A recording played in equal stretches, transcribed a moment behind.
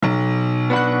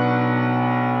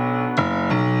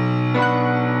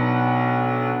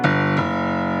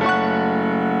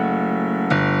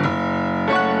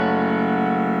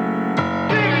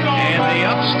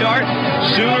start.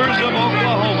 Sooners of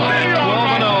Oklahoma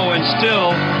at 12-0 and still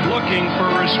looking for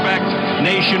respect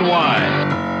nationwide.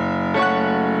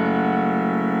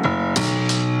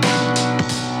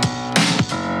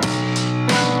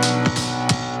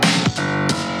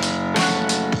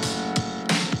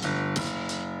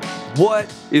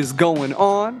 What is going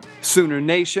on, Sooner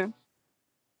Nation?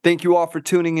 Thank you all for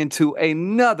tuning into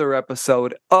another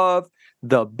episode of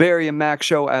the Barry and Mac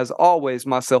Show. As always,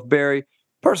 myself, Barry,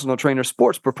 personal trainer,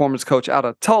 sports performance coach out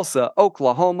of Tulsa,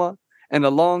 Oklahoma, and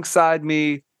alongside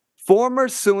me, former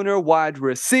Sooner wide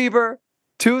receiver,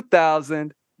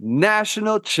 2000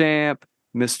 national champ,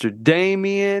 Mr.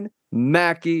 Damian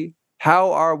Mackey.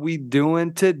 How are we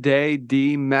doing today,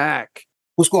 D-Mac?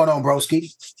 What's going on,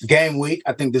 broski? Game week.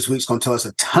 I think this week's going to tell us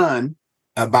a ton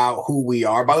about who we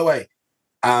are. By the way,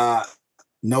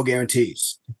 no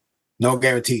guarantees. No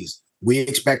guarantees. We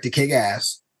expect to kick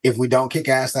ass. If we don't kick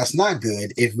ass, that's not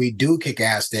good. If we do kick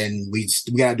ass, then we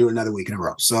got to do it another week in a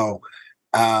row. So,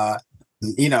 let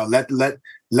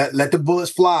the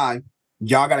bullets fly.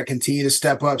 Y'all got to continue to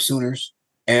step up, Sooners.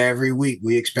 Every week,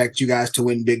 we expect you guys to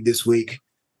win big this week.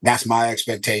 That's my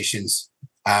expectations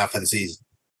for the season.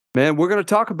 Man, we're going to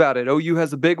talk about it. OU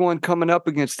has a big one coming up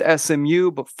against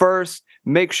SMU. But first,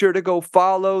 make sure to go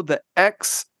follow the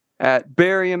X at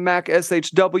Barry and Mac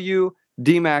SHW.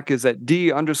 DMac is at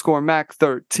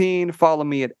D_Mac13. Follow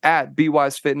me at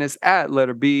BWiseFitness, at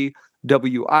letter B,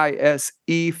 WISE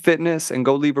Fitness, and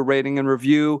go leave a rating and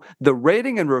review. The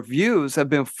rating and reviews have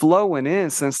been flowing in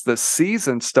since the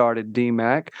season started,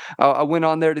 DMac. I went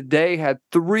on there today, had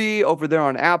 3 over there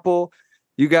on Apple.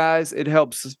 You guys, it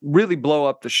helps really blow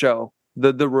up the show.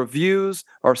 The reviews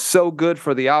are so good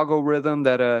for the algorithm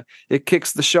that it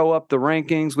kicks the show up the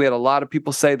rankings. We had a lot of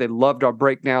people say they loved our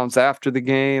breakdowns after the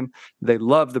game. They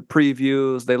love the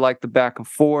previews. They like the back and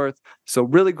forth. So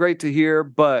really great to hear.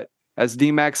 But as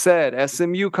D-Mac said,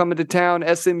 SMU coming to town.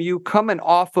 SMU coming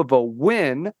off of a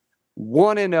win,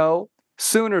 1-0.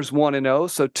 Sooners 1-0.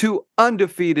 So 2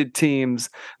 undefeated teams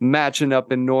matching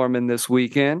up in Norman this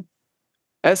weekend.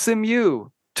 SMU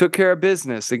took care of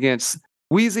business against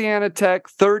Louisiana Tech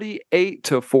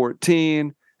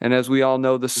 38-14. And as we all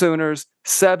know, the Sooners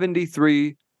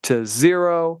 73-0.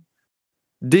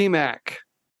 DMac,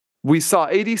 we saw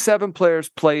 87 players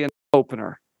play in the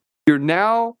opener. You're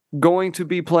now going to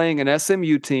be playing an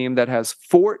SMU team that has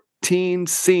 14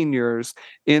 seniors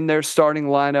in their starting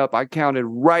lineup. I counted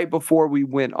right before we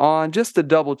went on just to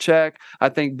double check. I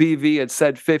think BV had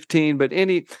said 15, but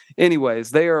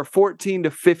anyways, they are 14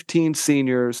 to 15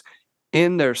 seniors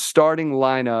in their starting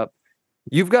lineup.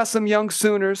 You've got some young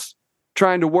Sooners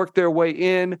trying to work their way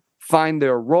in, find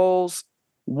their roles.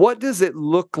 What does it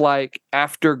look like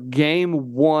after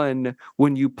game 1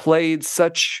 when you played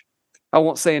such, I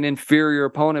won't say an inferior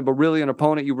opponent, but really an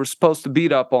opponent you were supposed to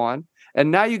beat up on?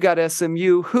 And now you got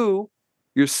SMU, who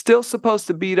you're still supposed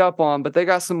to beat up on, but they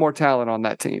got some more talent on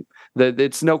that team.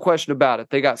 It's no question about it.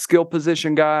 They got skill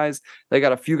position guys. They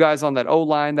got a few guys on that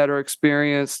O-line that are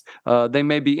experienced. They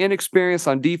may be inexperienced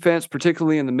on defense,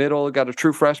 particularly in the middle. Got a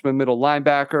true freshman middle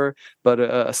linebacker, but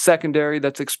a secondary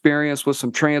that's experienced with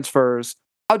some transfers.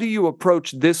 How do you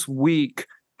approach this week?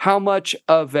 How much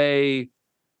of a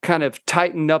kind of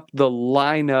tighten up the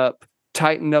lineup,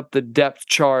 tighten up the depth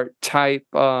chart type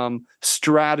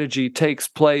strategy takes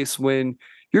place when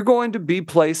you're going to be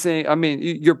placing,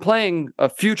 you're playing a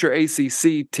future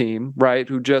ACC team, right?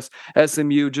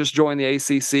 SMU just joined the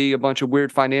ACC, a bunch of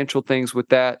weird financial things with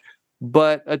that,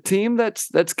 but a team that's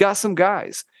got some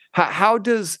guys. How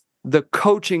does the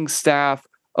coaching staff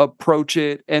approach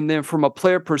it? And then from a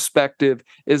player perspective,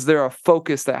 is there a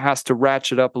focus that has to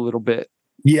ratchet up a little bit?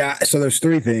 Yeah, so there's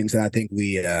 3 things that I think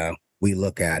we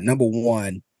look at. Number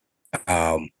one,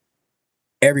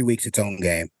 every week's its own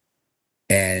game.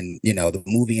 And, the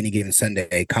movie any given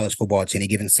Sunday, college football, it's any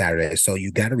given Saturday. So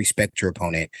you got to respect your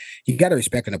opponent. You got to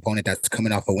respect an opponent that's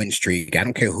coming off a win streak. I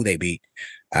don't care who they beat.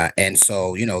 And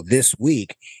so, this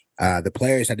week, the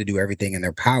players had to do everything in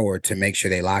their power to make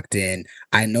sure they locked in.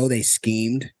 I know they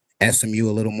schemed SMU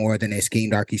a little more than they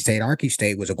schemed Arky State. Arky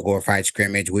State was a glorified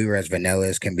scrimmage. We were as vanilla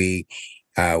as can be.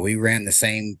 We ran the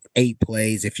same 8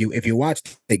 plays. If you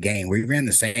watched the game, we ran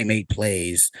the same 8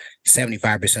 plays,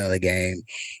 75% of the game.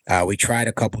 We tried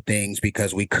a couple things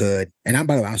because we could. And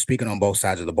by the way, I'm speaking on both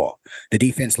sides of the ball. The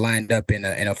defense lined up in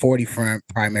a 40 front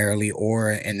primarily,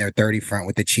 or in their 30 front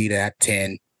with the cheetah at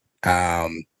 10.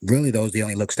 Really, those are the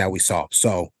only looks that we saw.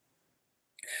 So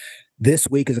this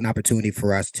week is an opportunity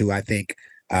for us to, I think,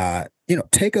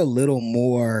 take a little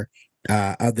more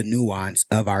of the nuance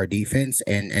of our defense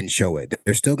and show it.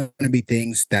 There's still going to be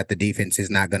things that the defense is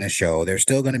not going to show. There's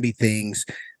still going to be things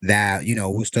that,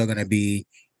 we're still going to be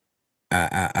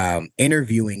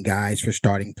interviewing guys for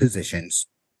starting positions.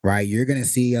 Right, you're going to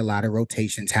see a lot of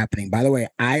rotations happening. By the way,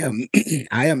 I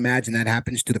imagine that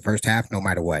happens to the first half, no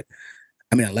matter what.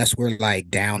 I mean, unless we're like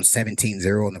down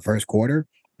 17-0 in the first quarter,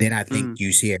 then I think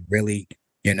you see a really,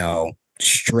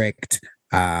 strict,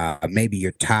 maybe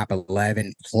your top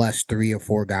 11 plus 3 or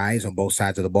 4 guys on both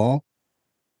sides of the ball.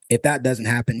 If that doesn't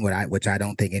happen, which I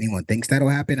don't think anyone thinks that'll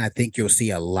happen, I think you'll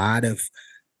see a lot of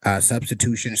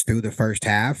substitutions through the first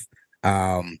half.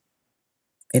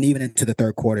 And even into the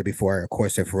third quarter before, of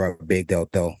course, if we're up big, they'll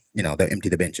empty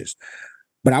the benches.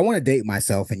 But I want to date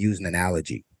myself and use an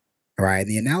analogy, right? And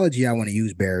the analogy I want to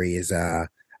use, Barry, is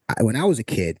when I was a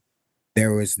kid,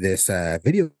 there was this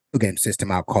video game system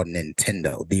out called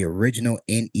Nintendo, the original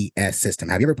NES system.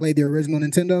 Have you ever played the original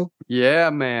Nintendo? Yeah,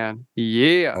 man.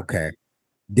 Yeah. Okay.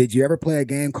 Did you ever play a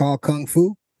game called Kung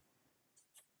Fu?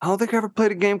 I don't think I ever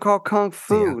played a game called Kung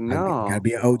Fu. No. Gotta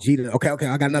be an OG. Okay.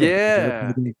 I got another.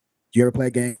 Yeah. Did you ever play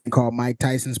a game called Mike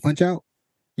Tyson's Punch-Out?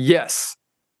 Yes.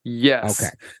 Okay.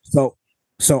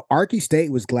 So Archie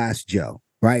State was Glass Joe,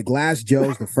 right? Glass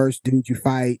Joe's the first dude you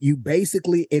fight. You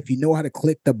basically, if you know how to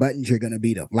click the buttons, you're going to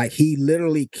beat him. Like, he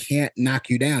literally can't knock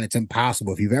you down. It's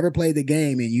impossible. If you've ever played the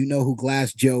game and you know who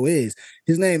Glass Joe is,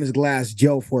 his name is Glass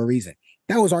Joe for a reason.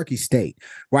 That was Archie State,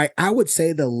 right? I would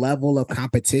say the level of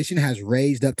competition has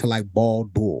raised up to like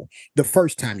Bald Bull the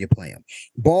first time you play him.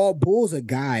 Bald Bull's a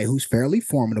guy who's fairly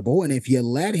formidable, and if you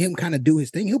let him kind of do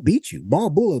his thing, he'll beat you.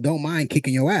 Bald Bull don't mind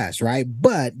kicking your ass, right?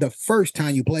 But the first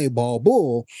time you play Bald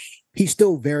Bull, he's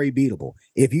still very beatable.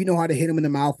 If you know how to hit him in the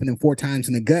mouth and then 4 times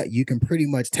in the gut, you can pretty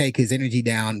much take his energy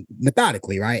down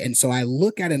methodically, right? And so I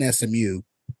look at an SMU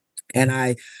and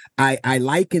I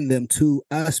liken them to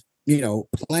us,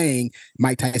 playing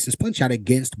Mike Tyson's Punch-Out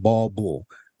against Bald Bull,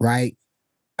 right?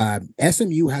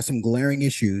 SMU has some glaring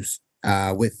issues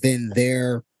within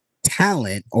their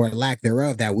talent or lack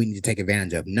thereof that we need to take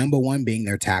advantage of. Number one being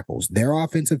their tackles. Their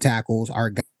offensive tackles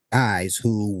are guys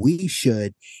who we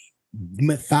should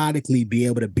methodically be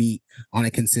able to beat on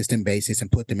a consistent basis and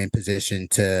put them in position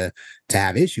to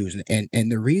have issues.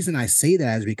 And the reason I say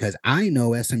that is because I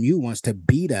know SMU wants to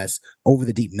beat us over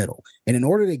the deep middle. And in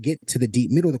order to get to the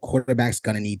deep middle, the quarterback's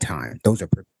going to need time. Those are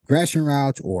progression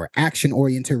routes or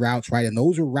action-oriented routes, right? And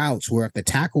those are routes where if the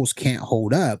tackles can't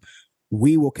hold up,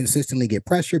 we will consistently get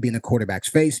pressure, be in the quarterback's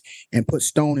face, and put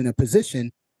Stone in a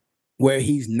position where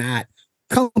he's not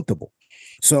comfortable.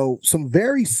 So some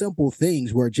very simple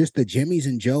things where just the Jimmies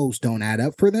and Joes don't add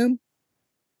up for them.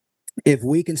 If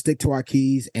we can stick to our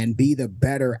keys and be the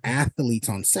better athletes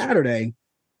on Saturday,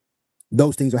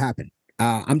 those things will happen.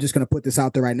 I'm just going to put this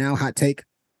out there right now. Hot take.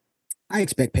 I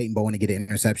expect Peyton Bowen to get an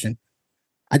interception.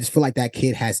 I just feel like that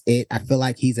kid has it. I feel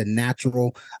like he's a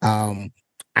natural.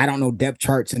 I don't know depth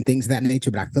charts and things of that nature,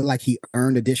 but I feel like he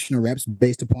earned additional reps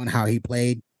based upon how he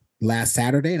played last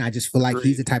Saturday. And I just feel like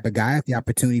he's the type of guy, if the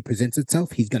opportunity presents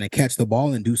itself, he's going to catch the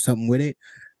ball and do something with it.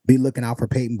 Be looking out for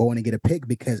Peyton Bowen to get a pick,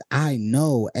 because I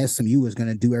know SMU is going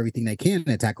to do everything they can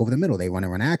to attack over the middle. They want to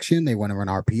run action. They want to run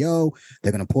RPO.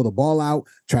 They're going to pull the ball out,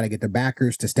 try to get the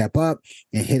backers to step up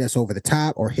and hit us over the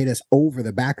top or hit us over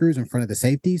the backers in front of the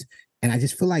safeties. And I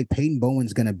just feel like Peyton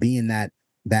Bowen's going to be in that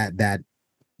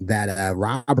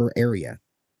robber area,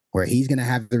 where he's going to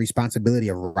have the responsibility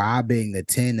of robbing the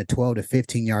 10 to 12 to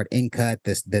 15 yard in cut,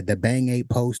 the bang 8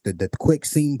 post, the quick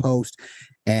seam post.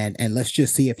 And let's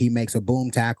just see if he makes a boom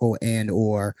tackle and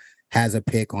or has a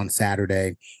pick on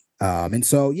Saturday. And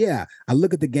so, yeah, I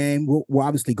look at the game. We'll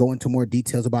obviously go into more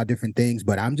details about different things,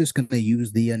 but I'm just going to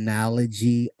use the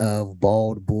analogy of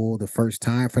Bald Bull the first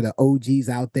time for the OGs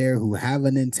out there who have a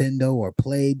Nintendo or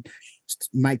played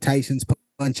Mike Tyson's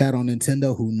Punch-Out on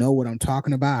Nintendo, who know what I'm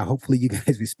talking about. Hopefully you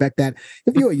guys respect that.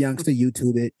 If you're a youngster,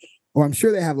 YouTube it, or I'm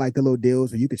sure they have like the little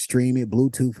deals where you could stream it,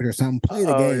 Bluetooth it or something. Play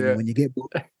the game. Yeah. When you get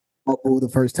the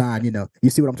first time, you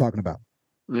see what I'm talking about.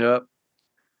 Yep.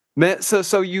 Man,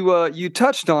 so you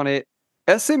touched on it.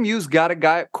 SMU's got a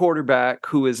guy at quarterback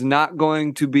who is not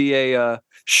going to be a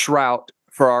shroud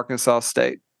for Arkansas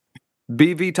State.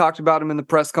 BV talked about him in the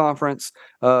press conference.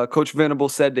 Coach Venable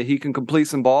said that he can complete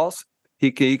some balls. He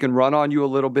can run on you a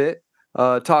little bit.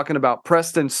 Talking about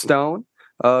Preston Stone,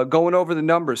 going over the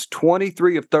numbers,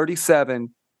 23 of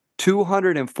 37,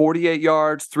 248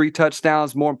 yards, 3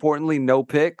 touchdowns. More importantly, no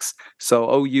picks. So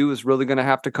OU is really going to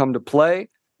have to come to play.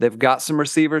 They've got some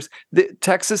receivers. The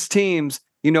Texas teams,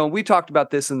 we talked about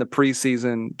this in the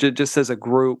preseason, just as a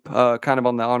group, kind of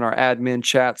on our admin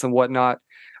chats and whatnot.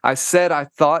 I said I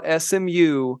thought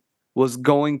SMU was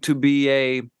going to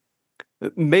be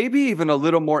maybe even a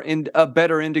little more a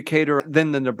better indicator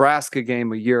than the Nebraska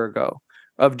game a year ago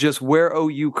of just where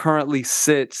OU currently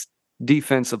sits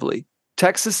defensively.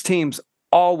 Texas teams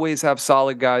always have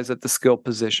solid guys at the skill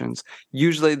positions.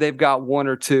 Usually they've got one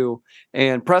or two.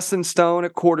 And Preston Stone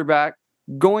at quarterback,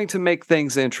 going to make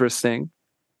things interesting.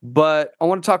 But I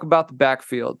want to talk about the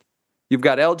backfield. You've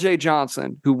got L.J.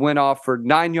 Johnson, who went off for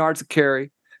 9 yards a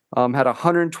carry, had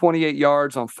 128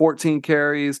 yards on 14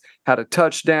 carries, had a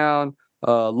touchdown,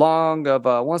 long of,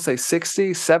 I want to say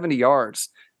 60, 70 yards.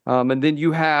 And then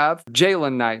you have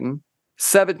Jalen Knighton,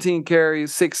 17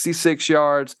 carries, 66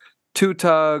 yards, 2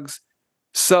 tugs.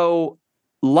 So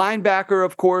linebacker,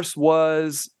 of course,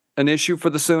 was an issue for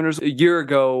the Sooners a year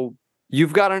ago.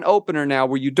 You've got an opener now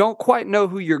where you don't quite know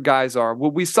who your guys are.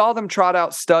 Well, we saw them trot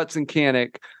out Stutz and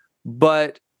Kanik,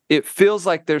 but it feels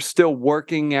like they're still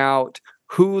working out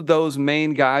who those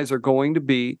main guys are going to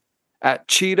be. At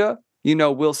Cheetah,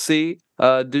 we'll see.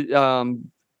 Deshaun,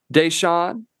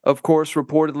 of course,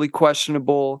 reportedly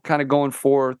questionable, kind of going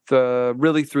forth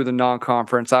really through the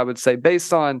non-conference, I would say.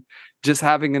 Based on just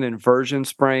having an inversion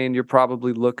sprain, you're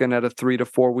probably looking at a 3 to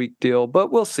 4 week deal,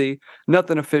 but we'll see.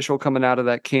 Nothing official coming out of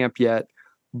that camp yet.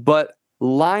 But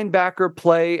linebacker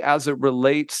play as it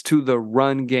relates to the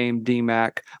run game,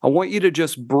 DMAC, I want you to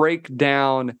just break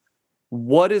down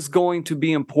what is going to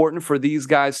be important for these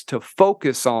guys to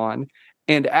focus on.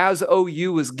 And as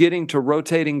OU is getting to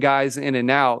rotating guys in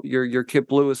and out, your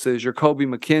Kip Lewis's, your Kobe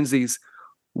McKenzie's,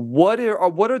 what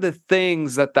are the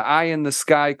things that the eye in the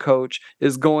sky coach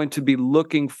is going to be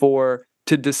looking for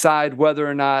to decide whether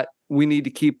or not we need to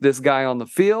keep this guy on the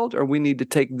field or we need to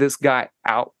take this guy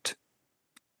out?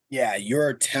 Yeah,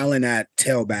 your talent at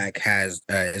tailback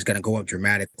is going to go up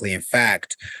dramatically. In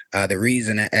fact, the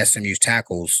reason that SMU's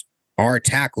tackles are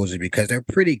tackles is because they're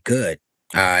pretty good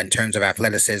in terms of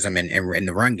athleticism and in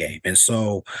the run game. And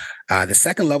so the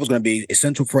second level is going to be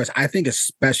essential for us, I think,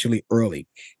 especially early.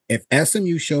 If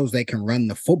SMU shows they can run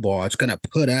the football, it's going to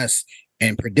put us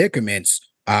in predicaments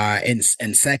in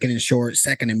second and short,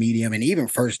 second and medium, and even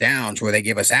first downs where they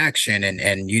give us action. And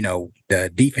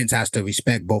the defense has to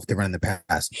respect both the run and the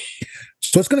pass.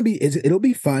 So it'll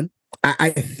be fun. I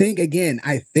think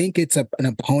it's an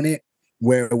opponent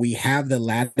where we have the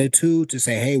latitude to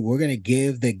say, hey, we're going to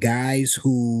give the guys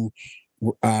who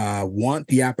want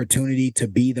the opportunity to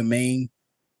be the main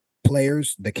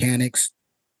players, the Canics,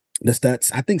 the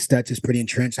Stutz. I think Stutz is pretty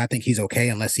entrenched. I think he's okay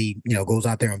unless he, goes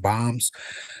out there and bombs.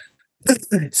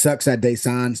 It sucks that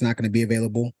Deshaun's not going to be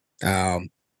available.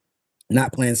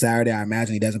 Not playing Saturday. I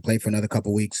imagine he doesn't play for another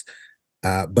couple weeks.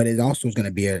 But it also is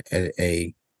going to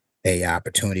be a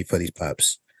opportunity for these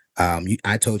pups.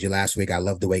 I told you last week I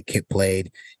love the way Kip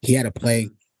played. He had a play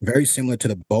very similar to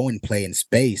the Bowen play in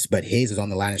space, but his is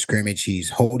on the line of scrimmage. He's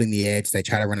holding the edge. They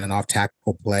try to run an off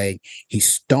tackle play. He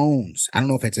stones. I don't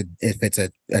know if it's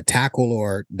a tackle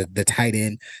or the tight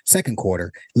end. Second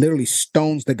quarter, literally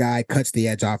stones the guy, cuts the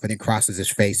edge off, and then crosses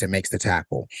his face and makes the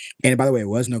tackle. And by the way, it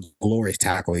wasn't a glorious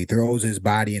tackle. He throws his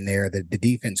body in there. The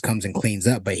defense comes and cleans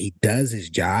up, but he does his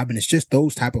job. And it's just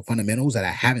those type of fundamentals that I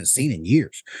haven't seen in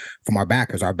years from our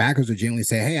backers. Our backers will generally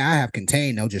say, hey, I have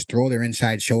contained. They'll just throw their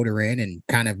inside shoulder in and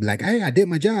kind of like, hey, I did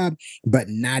my job, but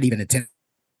not even attempt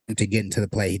to get into the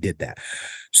play. He did that.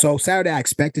 So Saturday, I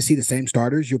expect to see the same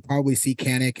starters. You'll probably see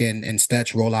Kanik and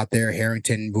Stutz roll out there.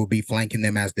 Harrington will be flanking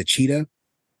them as the cheetah.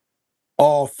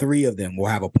 All three of them will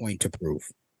have a point to prove.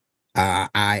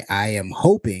 I am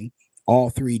hoping all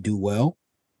three do well.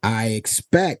 I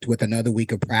expect with another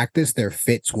week of practice, their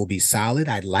fits will be solid.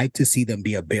 I'd like to see them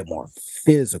be a bit more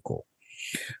physical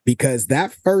because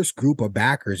that first group of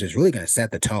backers is really going to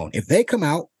set the tone. If they come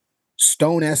out,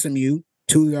 stone SMU,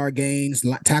 2-yard gains,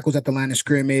 tackles at the line of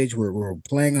scrimmage, we're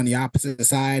playing on the opposite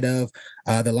side of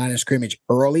the line of scrimmage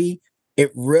early,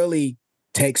 it really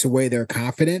takes away their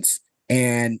confidence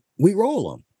and we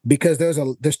roll them because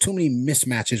there's too many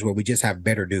mismatches where we just have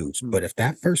better dudes. But if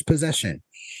that first possession,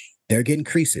 they're getting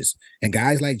creases and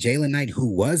guys like Jalen Knight,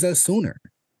 who was a Sooner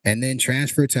and then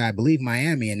transferred to, I believe,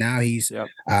 Miami, and now he's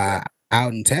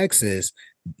out in Texas.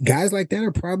 Guys like that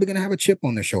are probably going to have a chip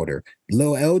on their shoulder.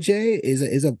 Lil LJ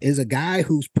is a guy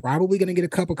who's probably going to get a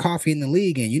cup of coffee in the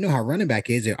league. And you know how running back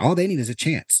is. All they need is a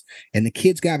chance. And the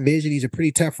kid's got vision. He's a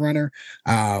pretty tough runner.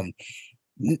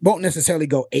 Won't necessarily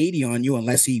go 80 on you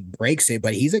unless he breaks it,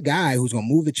 but he's a guy who's going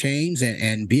to move the chains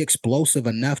and be explosive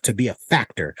enough to be a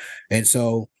factor. And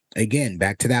so, again,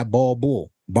 back to that ball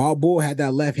bull. Ball Bull had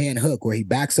that left-hand hook where he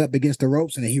backs up against the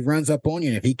ropes and then he runs up on you.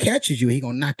 And if he catches you, he's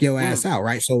going to knock your ass out,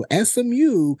 right? So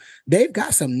SMU, they've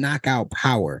got some knockout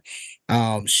power.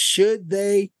 Should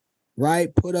they,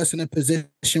 right, put us in a position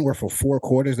where for 4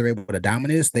 quarters they're able to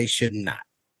dominate us? They should not.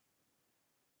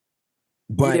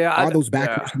 But are those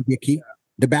backers going to be a key? Yeah.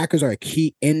 The backers are a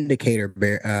key indicator,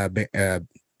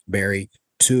 Barry,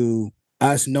 to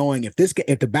us knowing if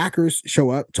the backers show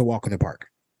up to walk in the park,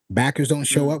 backers don't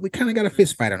show up, we kind of got a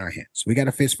fist fight on our hands. We got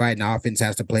a fist fight, and the offense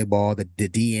has to play ball. The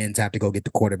DNs have to go get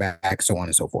the quarterback, so on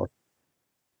and so forth.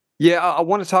 Yeah, I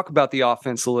want to talk about the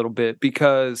offense a little bit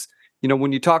because,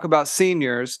 when you talk about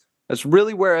seniors, that's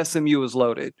really where SMU is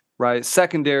loaded, right?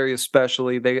 Secondary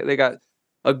especially. They got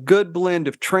a good blend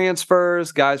of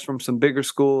transfers, guys from some bigger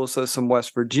schools, so some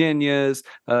West Virginias,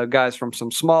 guys from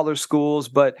some smaller schools,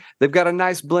 but they've got a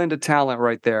nice blend of talent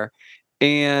right there.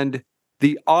 And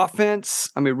the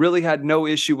offense, really had no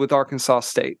issue with Arkansas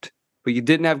State, but you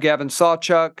didn't have Gavin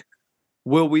Sawchuk.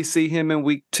 Will we see him in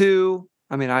week 2?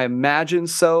 I imagine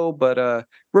so, but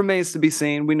remains to be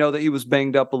seen. We know that he was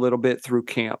banged up a little bit through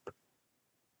camp.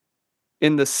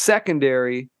 In the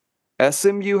secondary,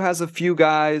 SMU has a few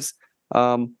guys,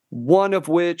 one of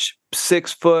which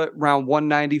 6 foot, around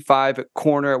 195 at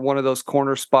corner, at one of those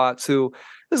corner spots, who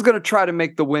is going to try to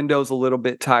make the windows a little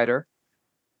bit tighter.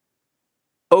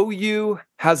 OU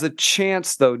has a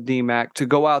chance, though, DMAC, to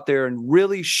go out there and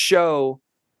really show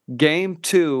game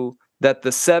 2 that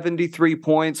the 73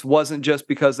 points wasn't just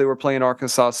because they were playing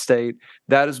Arkansas State.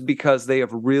 That is because they have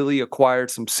really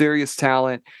acquired some serious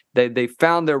talent. They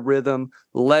found their rhythm.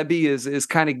 Lebby is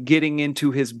kind of getting into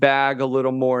his bag a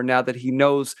little more now that he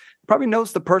probably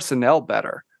knows the personnel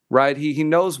better, right? He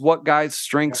knows what guys'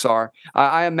 strengths are.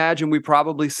 I imagine we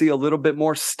probably see a little bit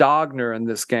more Stogner in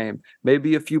this game.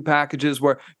 Maybe a few packages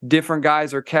where different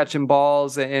guys are catching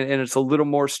balls and it's a little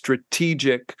more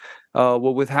strategic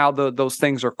with how those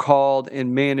things are called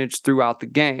and managed throughout the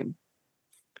game.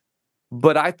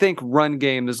 But I think run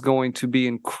game is going to be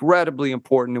incredibly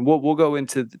important, and we'll go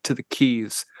into the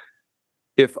keys.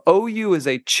 If OU is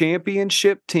a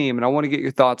championship team, and I want to get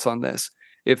your thoughts on this,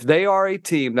 if they are a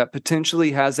team that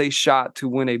potentially has a shot to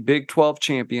win a Big 12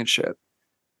 championship,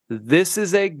 this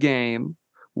is a game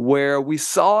where we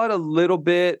saw it a little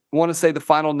bit. I want to say the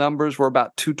final numbers were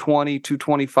about 220,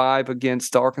 225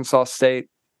 against Arkansas State.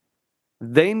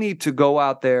 They need to go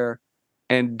out there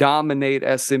and dominate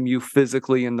SMU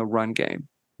physically in the run game.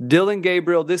 Dylan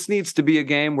Gabriel, this needs to be a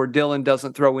game where Dylan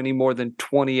doesn't throw any more than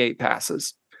 28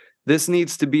 passes. This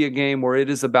needs to be a game where it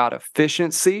is about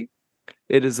efficiency.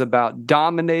 It is about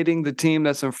dominating the team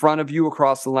that's in front of you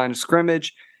across the line of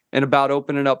scrimmage and about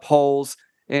opening up holes.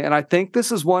 And I think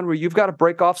this is one where you've got to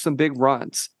break off some big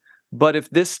runs. But if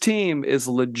this team is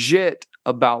legit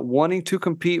about wanting to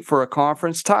compete for a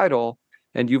conference title,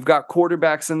 and you've got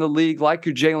quarterbacks in the league like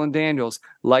your Jalen Daniels,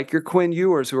 like your Quinn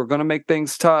Ewers, who are going to make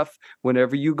things tough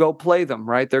whenever you go play them,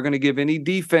 right? They're going to give any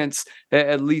defense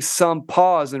at least some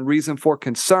pause and reason for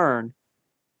concern.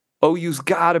 OU's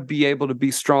got to be able to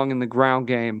be strong in the ground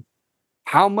game.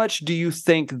 How much do you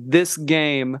think this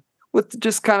game, with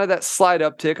just kind of that slight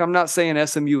uptick, I'm not saying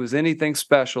SMU is anything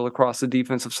special across the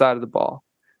defensive side of the ball,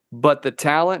 but the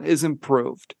talent is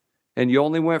improved, and you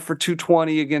only went for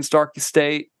 220 against Arkansas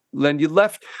State. Then you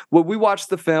left. Well, we watched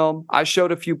the film. I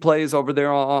showed a few plays over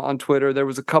there on Twitter. There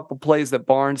was a couple plays that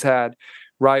Barnes had,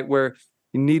 right, where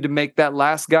you need to make that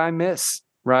last guy miss,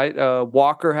 right?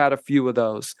 Walker had a few of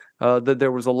those.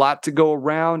 There was a lot to go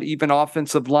around, even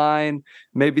offensive line.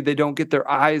 Maybe they don't get their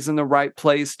eyes in the right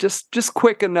place, just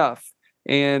quick enough.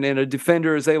 And a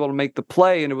defender is able to make the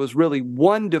play. And it was really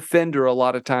one defender a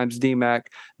lot of times, DMAC,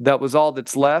 that was all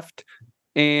that's left.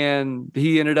 And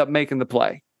he ended up making the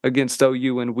play against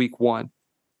OU in week 1.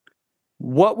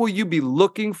 What will you be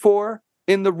looking for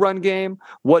in the run game?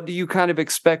 What do you kind of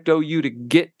expect OU to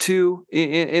get to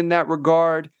in that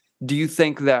regard? Do you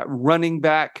think that running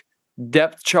back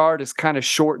depth chart is kind of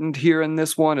shortened here in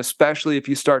this one, especially if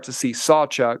you start to see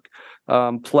Sawchuk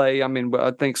play?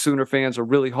 I think Sooner fans are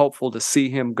really hopeful to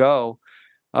see him go.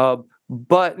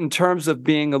 But in terms of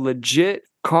being a legit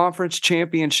conference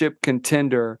championship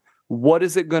contender, what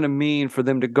is it going to mean for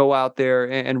them to go out there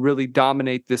and really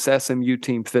dominate this SMU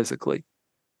team physically?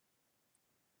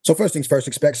 So first things first,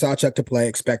 expect Sawchuk to play,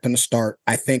 expect him to start.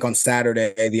 I think on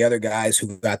Saturday, the other guys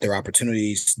who got their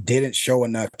opportunities didn't show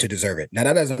enough to deserve it. Now,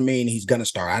 that doesn't mean he's going to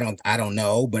start. I don't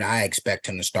know, but I expect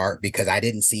him to start because I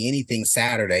didn't see anything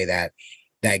Saturday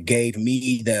that gave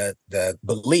me the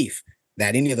belief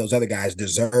that any of those other guys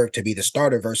deserve to be the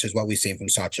starter versus what we've seen from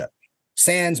Sawchuk.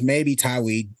 Sands, maybe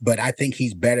Tyweed, but I think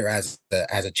he's better as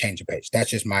a change of pace. That's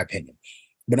just my opinion.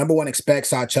 But number one, expect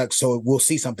Sawchuk, so we'll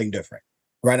see something different,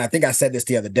 right? And I think I said this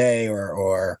the other day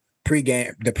or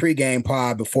the pregame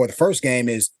pod before the first game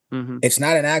is It's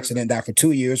not an accident that for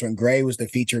 2 years when Gray was the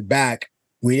featured back,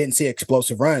 we didn't see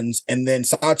explosive runs. And then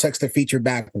Sawchuk's the featured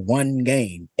back one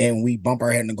game and we bump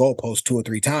our head in the goalpost 2 or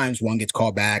 3 times. One gets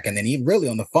called back. And then he really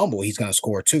on the fumble, he's going to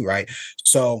score 2, right?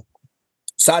 So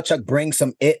Sawchuk brings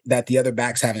some that the other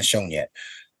backs haven't shown yet.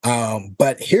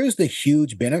 But here's the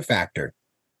huge benefactor.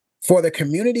 For the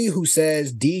community who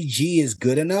says DG is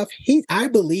good enough, I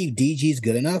believe DG is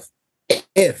good enough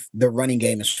if the running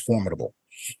game is formidable.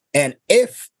 And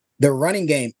if the running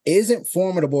game isn't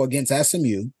formidable against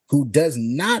SMU, who does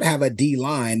not have a D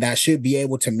line that should be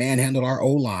able to manhandle our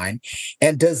O line,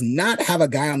 and does not have a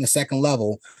guy on the second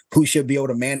level who should be able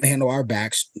to manhandle our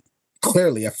backs,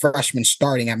 clearly a freshman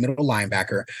starting at middle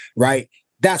linebacker, right?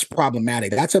 That's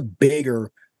problematic. That's a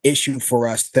bigger issue for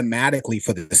us thematically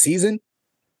for the season.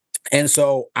 And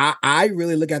so I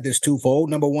really look at this twofold.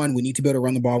 Number one, we need to be able to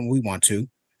run the ball when we want to.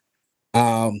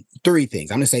 Three things.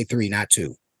 I'm going to say three, not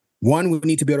two. One, we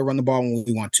need to be able to run the ball when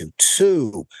we want to.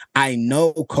 Two, I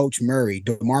know Coach Murray,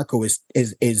 DeMarco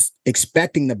is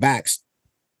expecting the backs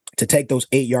to take those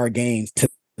 8-yard gains to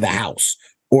the house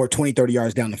or 20, 30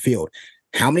 yards down the field.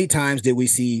 How many times did we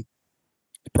see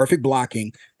perfect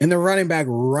blocking and the running back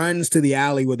runs to the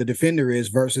alley where the defender is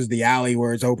versus the alley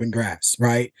where it's open grass,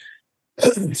 right?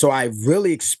 So I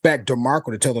really expect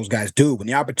DeMarco to tell those guys, dude, when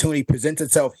the opportunity presents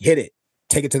itself, hit it,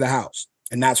 take it to the house.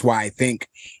 And that's why I think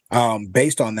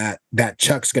based on that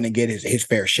Chuck's going to get his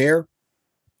fair share.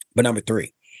 But number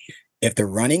three, if the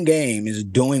running game is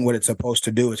doing what it's supposed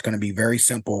to do, it's going to be very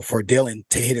simple for Dylan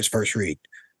to hit his first read.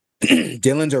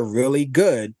 Dylan's a really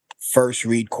good first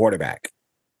read quarterback.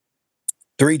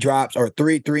 3 drops or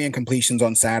three incompletions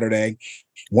on Saturday.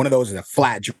 One of those is a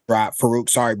flat drop. Farouk,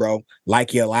 sorry, bro.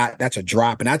 Like you a lot. That's a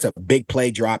drop, and that's a big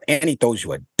play drop. And he throws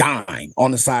you a dime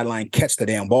on the sideline. Catch the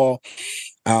damn ball.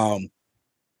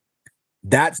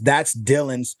 That's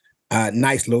Dylan's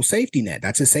nice little safety net.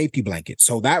 That's a safety blanket.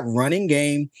 So that running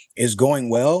game is going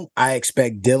well. I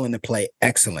expect Dylan to play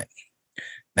excellent.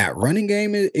 That running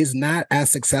game is not as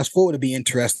successful. It'll be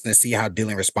interesting to see how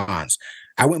Dylan responds.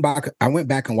 I went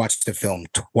back and watched the film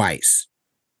twice.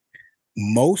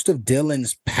 Most of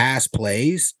Dylan's past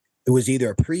plays, it was either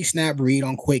a pre-snap read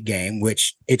on quick game,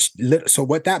 which so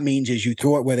what that means is you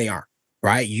throw it where they aren't,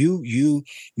 right? You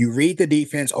read the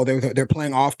defense. Oh, they're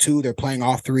playing off 2, they're playing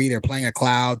off 3, they're playing a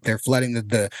cloud, they're flooding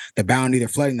the boundary, they're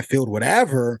flooding the field,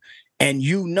 whatever. And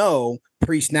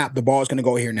pre-snap, the ball is going to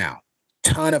go here now.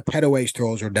 Ton of petaways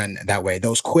throws are done that way.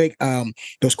 Those quick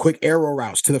arrow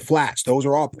routes to the flats, those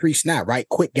are all pre-snap, right?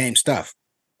 Quick game stuff.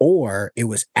 Or it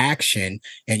was action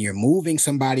and you're moving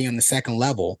somebody on the second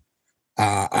level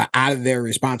out of their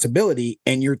responsibility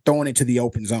and you're throwing it to the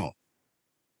open zone.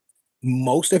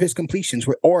 Most of his completions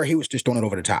or he was just throwing it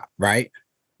over the top, right?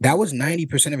 That was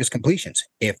 90% of his completions.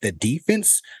 If the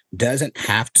defense doesn't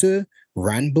have to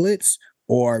run blitz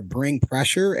or bring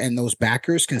pressure and those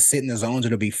backers can sit in the zones,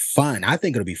 it'll be fun. I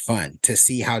think it'll be fun to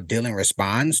see how Dylan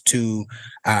responds to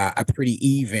a pretty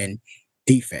even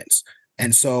defense.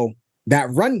 And so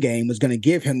that run game was going to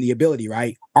give him the ability,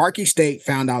 right? Arky State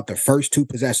found out the first 2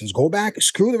 possessions. Go back,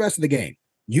 screw the rest of the game.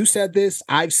 You said this,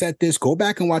 I've said this. Go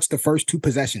back and watch the first 2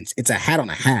 possessions. It's a hat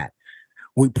on a hat.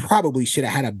 We probably should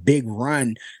have had a big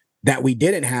run that we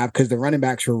didn't have because the running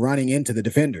backs were running into the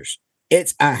defenders.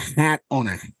 It's a hat on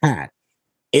a hat.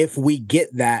 If we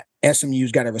get that,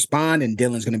 SMU's got to respond and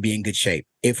Dylan's going to be in good shape.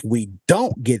 If we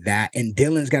don't get that and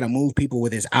Dylan's got to move people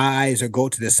with his eyes or go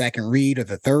to the second read or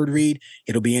the third read,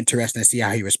 it'll be interesting to see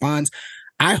how he responds.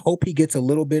 I hope he gets a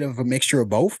little bit of a mixture of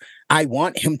both. I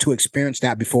want him to experience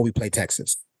that before we play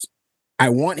Texas. I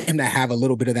want him to have a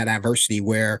little bit of that adversity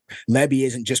where Lebby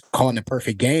isn't just calling the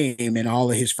perfect game and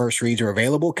all of his first reads are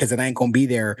available because it ain't going to be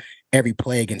there every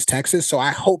play against Texas. So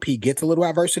I hope he gets a little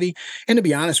adversity. And to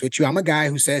be honest with you, I'm a guy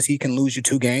who says he can lose you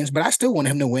 2 games, but I still want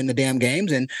him to win the damn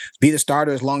games and be the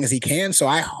starter as long as he can. So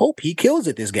I hope he kills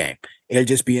it this game. It'll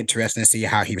just be interesting to see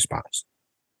how he responds.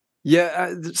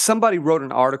 Yeah, somebody wrote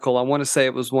an article. I want to say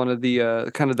it was one of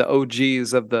the kind of the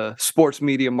OGs of the sports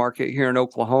media market here in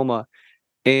Oklahoma.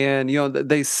 And,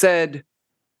 they said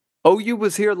OU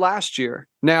was here last year.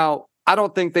 Now, I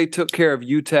don't think they took care of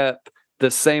UTEP the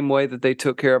same way that they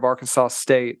took care of Arkansas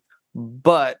State,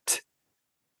 but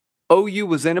OU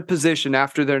was in a position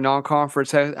after their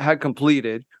non-conference had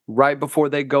completed, right before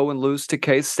they go and lose to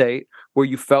K-State, where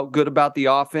you felt good about the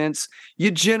offense.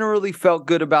 You generally felt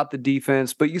good about the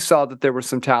defense, but you saw that there were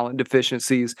some talent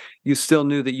deficiencies. You still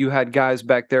knew that you had guys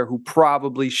back there who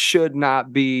probably should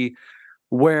not be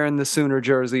wearing the Sooner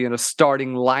jersey in a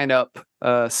starting lineup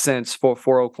sense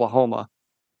for Oklahoma.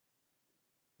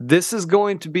 This is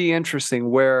going to be interesting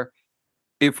where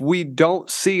if we don't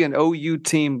see an OU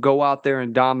team go out there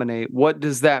and dominate, what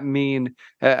does that mean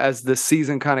as the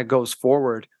season kind of goes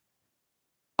forward?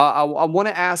 I want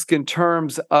to ask in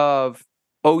terms of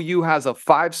OU has a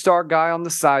 5-star guy on the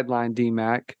sideline,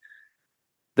 DMAC.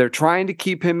 They're trying to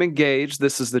keep him engaged.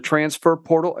 This is the transfer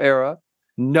portal era.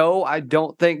 No, I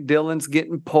don't think Dylan's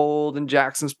getting pulled and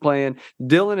Jackson's playing.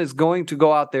 Dylan is going to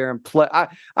go out there and play.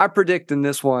 I predict in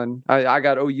this one, I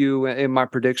got OU in my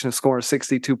prediction scoring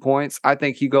 62 points. I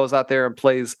think he goes out there and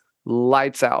plays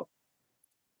lights out.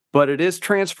 But it is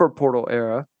transfer portal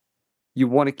era. You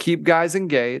want to keep guys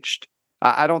engaged.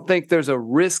 I don't think there's a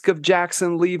risk of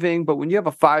Jackson leaving, but when you have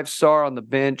a 5-star on the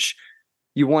bench,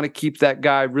 you want to keep that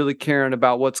guy really caring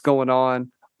about what's going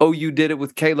on. OU did it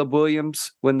with Caleb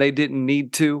Williams when they didn't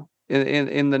need to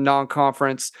in the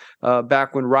non-conference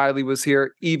back when Riley was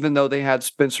here, even though they had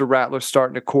Spencer Rattler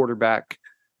starting a quarterback.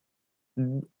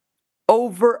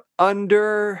 Over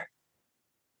under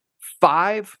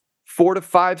 4 to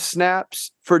 5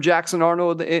 snaps for Jackson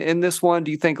Arnold in this one.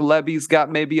 Do you think Levy's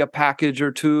got maybe a package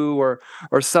or two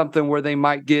or something where they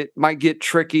might get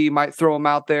tricky, might throw him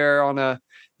out there on a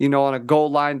goal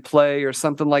line play or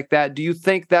something like that? Do you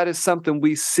think that is something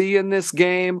we see in this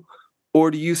game,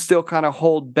 or do you still kind of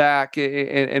hold back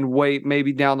and wait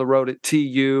maybe down the road at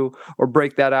TU or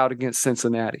break that out against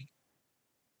Cincinnati?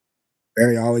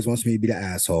 Barry always wants me to be the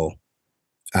asshole.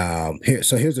 Here's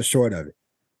the short of it.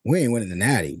 We ain't winning the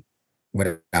Natty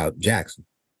without Jackson.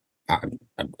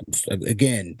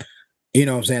 Again, you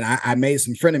know what I'm saying? I made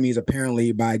some frenemies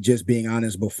apparently by just being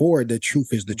honest before. The truth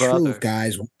is the truth,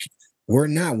 guys. We're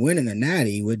not winning the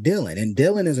Natty with Dylan. And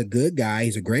Dylan is a good guy.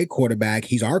 He's a great quarterback.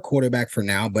 He's our quarterback for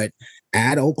now. But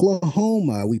at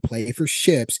Oklahoma, we play for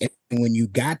ships. And when you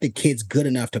got the kids good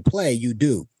enough to play, you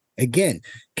do. Again,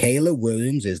 Caleb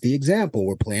Williams is the example.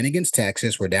 We're playing against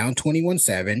Texas. We're down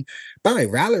 21-7. By the way,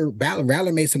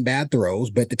 Rattler made some bad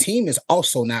throws, but the team is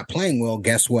also not playing well.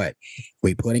 Guess what?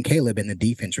 We put in Caleb and the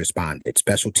defense responded.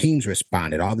 Special teams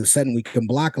responded. All of a sudden, we can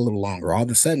block a little longer. All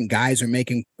of a sudden, guys are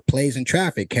making plays in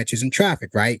traffic, catches in traffic,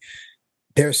 right?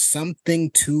 There's something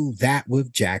to that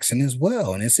with Jackson as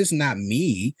well. And this is not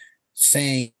me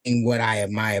saying what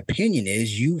my opinion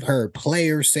is. You've heard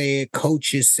players say it,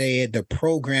 coaches say it, the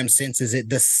program senses it,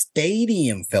 the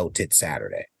stadium felt it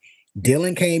Saturday.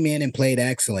 Dylan came in and played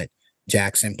excellent.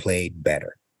 Jackson played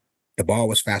better. The ball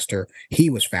was faster. He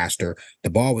was faster. The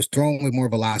ball was thrown with more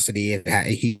velocity.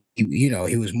 He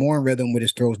was more in rhythm with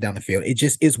his throws down the field. It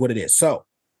just is what it is. So,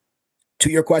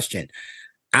 to your question,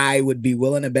 I would be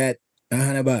willing to bet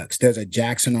 $100. There's a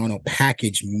Jackson Arnold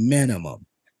package minimum.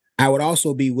 I would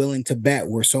also be willing to bet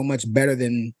we're so much better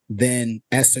than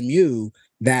SMU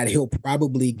that he'll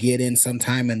probably get in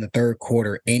sometime in the third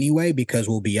quarter anyway, because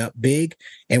we'll be up big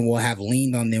and we'll have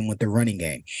leaned on them with the running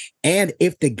game. And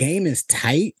if the game is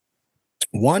tight,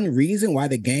 one reason why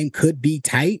the game could be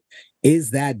tight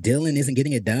is that Dylan isn't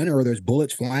getting it done, or there's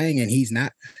bullets flying and he's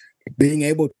not being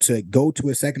able to go to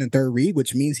a second and third read,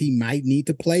 which means he might need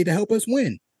to play to help us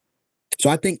win. So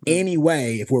I think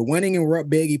anyway, if we're winning and we're up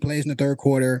big, he plays in the third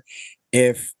quarter.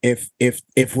 If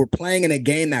we're playing in a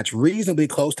game that's reasonably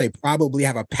close, they probably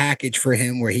have a package for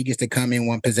him where he gets to come in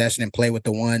one possession and play with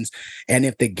the ones. And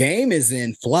if the game is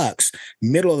in flux,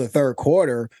 middle of the third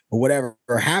quarter or whatever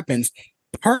happens,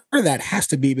 part of that has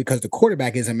to be because the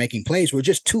quarterback isn't making plays. We're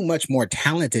just too much more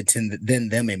talented than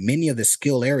them in many of the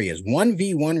skill areas.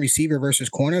 1v1 receiver versus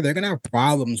corner, they're going to have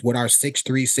problems with our 6'3",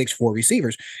 6'4"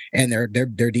 receivers and their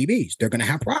DBs. They're going to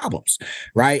have problems,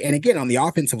 right? And again, on the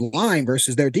offensive line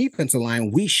versus their defensive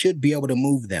line, we should be able to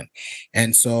move them.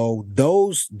 And so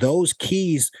those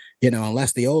keys,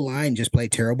 unless the O-line just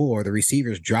played terrible or the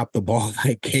receivers dropped the ball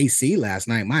like KC last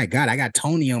night. My God, I got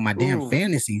Tony on my damn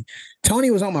fantasy.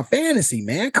 Tony was on my fantasy,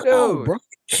 man. Come on, bro.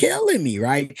 Killing me,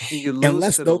 right?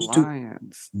 Unless those two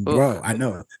Lions. Bro, I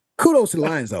know. Kudos to the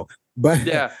Lions, though. But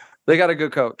yeah, they got a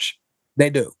good coach.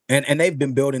 They do. And they've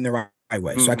been building the right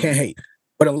way. So I can't hate.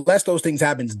 But unless those things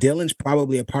happen, Dylan's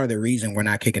probably a part of the reason we're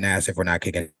not kicking ass if we're not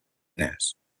kicking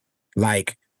ass.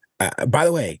 Like, by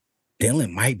the way,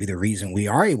 Dylan might be the reason we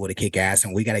are able to kick ass,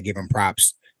 and we got to give him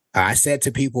props. I said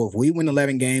to people, if we win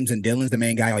 11 games and Dylan's the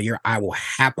main guy all year, I will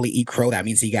happily eat crow. That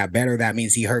means he got better. That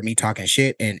means he heard me talking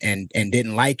shit and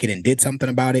didn't like it and did something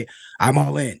about it. I'm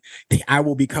all in. I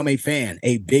will become a fan,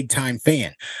 a big time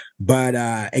fan. But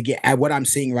again, at what I'm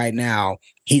seeing right now,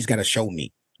 he's got to show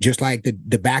me. Just like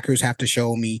the backers have to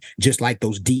show me, just like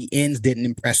those DNs didn't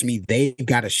impress me, they've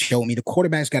got to show me. The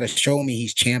quarterback's got to show me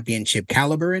he's championship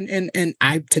caliber, and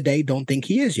I today don't think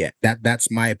he is yet.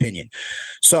 That's my opinion.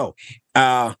 So,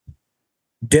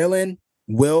 Dylan,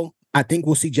 I think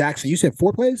we'll see Jackson. You said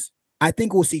 4 plays? I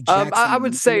think we'll see Jackson. I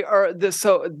would say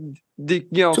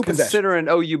considering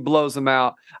OU blows them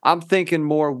out, I'm thinking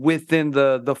more within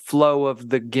the flow of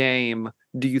the game.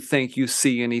 Do you think you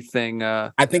see anything?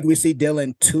 I think we see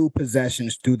Dylan 2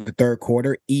 possessions through the third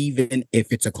quarter, even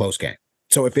if it's a close game.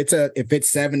 So if it's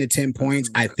 7 to 10 points,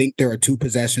 I think there are 2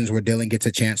 possessions where Dylan gets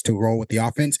a chance to roll with the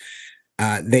offense.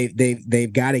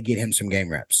 They've got to get him some game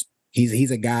reps.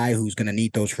 He's a guy who's going to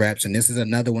need those reps, and this is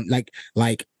another one.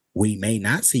 Like we may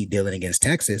not see Dylan against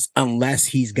Texas unless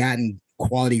he's gotten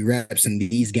quality reps in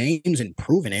these games and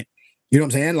proven it. You know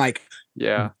what I'm saying? Like,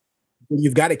 yeah, when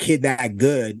you've got a kid that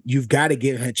good, you've got to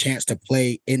give him a chance to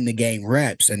play in the game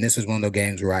reps, and this is one of those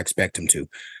games where I expect him to.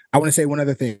 I want to say one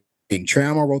other thing.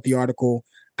 Trammell wrote the article.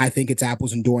 I think it's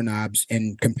apples and doorknobs,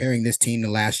 and comparing this team to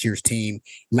last year's team.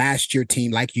 Last year's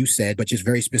team, like you said, but just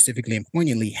very specifically and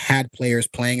poignantly, had players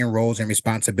playing in roles and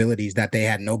responsibilities that they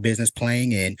had no business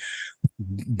playing in.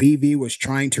 BV was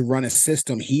trying to run a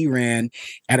system he ran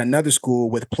at another school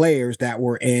with players that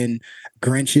were in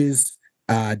Grinch's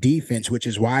defense, which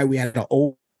is why we had an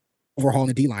overhaul in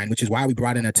the D-line, which is why we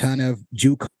brought in a ton of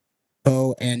JUCO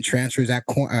and transfers at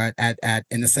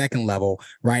in the second level,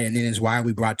 right? And then is why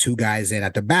we brought 2 guys in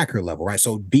at the backer level, right?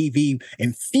 So BV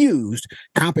infused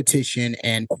competition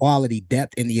and quality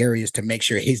depth in the areas to make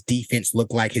sure his defense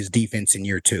looked like his defense in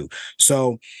year 2.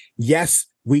 So yes,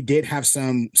 we did have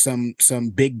some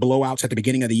big blowouts at the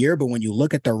beginning of the year, but when you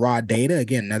look at the raw data,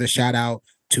 again, another shout out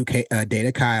to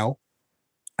Data Kyle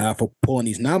for pulling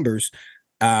these numbers.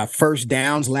 First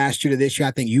downs last year to this year,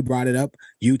 I think you brought it up.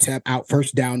 UTEP out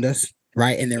first downed us,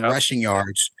 right? And then rushing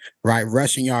yards, right?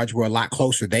 Rushing yards were a lot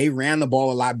closer. They ran the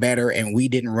ball a lot better, and we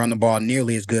didn't run the ball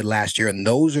nearly as good last year. And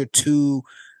those are 2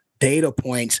 data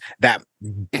points that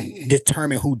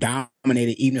determine who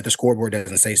dominated, even if the scoreboard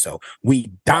doesn't say so.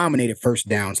 We dominated first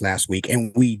downs last week,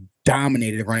 and we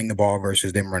dominated running the ball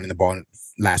versus them running the ball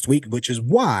last week, which is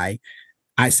why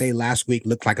I say last week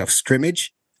looked like a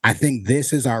scrimmage. I think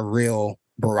this is our real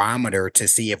barometer to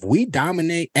see if we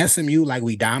dominate SMU like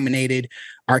we dominated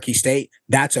Arky State.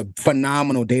 That's a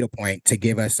phenomenal data point to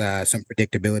give us some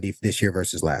predictability this year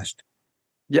versus last.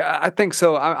 Yeah, I think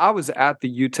so. I was at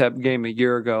the UTEP game a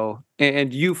year ago,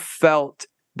 and you felt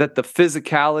that the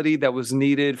physicality that was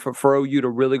needed for OU to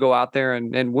really go out there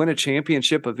and win a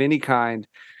championship of any kind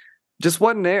just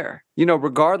wasn't there,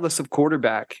 regardless of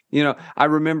quarterback. I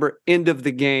remember end of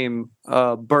the game,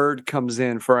 Bird comes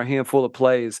in for a handful of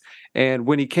plays. And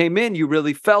when he came in, you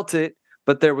really felt it,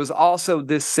 but there was also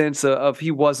this sense of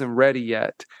he wasn't ready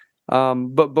yet.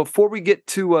 But before we get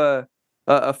to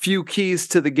a few keys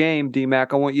to the game,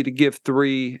 DMAC, I want you to give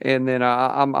 3, and then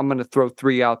I'm going to throw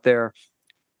 3 out there.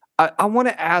 I want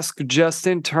to ask just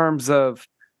in terms of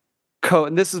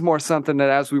and this is more something that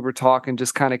as we were talking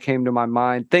just kind of came to my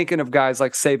mind, thinking of guys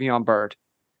like Savion Byrd,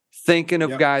 thinking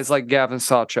of guys like Gavin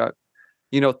Sawchuk,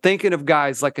 thinking of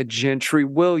guys like a Gentry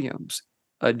Williams,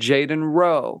 a Jaden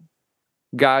Rowe,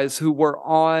 guys who were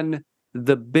on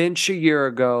the bench a year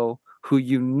ago who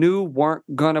you knew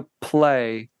weren't going to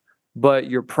play, but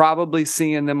you're probably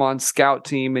seeing them on scout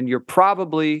team, and you're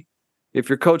probably, if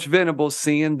you're Coach Venables,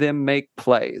 seeing them make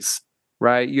plays,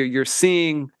 right? You're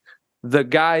seeing the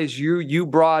guys you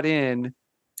brought in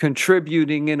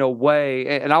contributing in a way.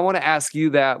 And I want to ask you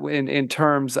that in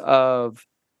terms of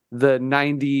the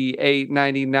 98,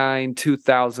 99,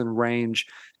 2000 range,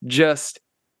 just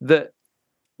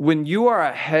when you are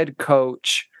a head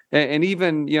coach and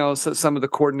even, some of the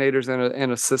coordinators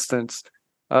and assistants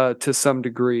to some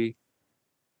degree,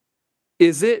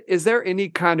 is there any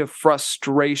kind of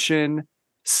frustration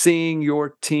seeing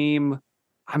your team,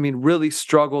 really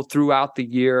struggle throughout the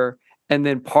year? And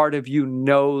then part of you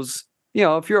knows,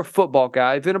 if you're a football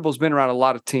guy, Venables been around a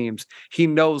lot of teams. He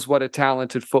knows what a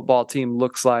talented football team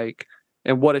looks like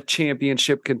and what a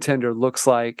championship contender looks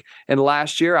like. And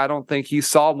last year, I don't think he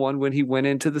saw one when he went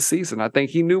into the season. I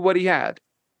think he knew what he had.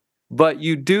 But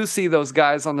you do see those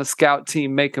guys on the scout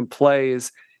team making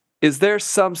plays. Is there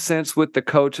some sense with the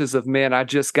coaches of, man, I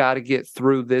just got to get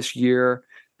through this year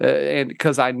and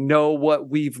because I know what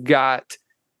we've got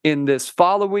in this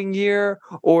following year,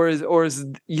 or is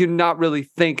you not really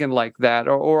thinking like that?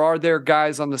 Or are there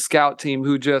guys on the scout team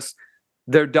who just,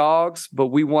 they're dogs, but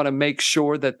we want to make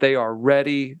sure that they are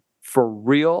ready for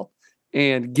real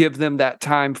and give them that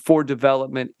time for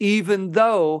development, even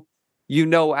though,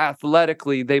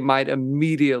 athletically, they might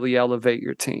immediately elevate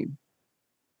your team?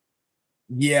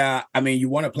 Yeah, you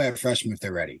want to play a freshman if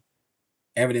they're ready.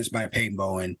 Evidenced by Peyton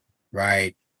Bowen,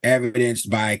 right? Evidenced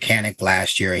by Canick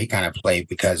last year. He kind of played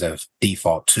because of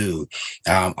default too.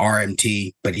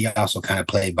 RMT, but he also kind of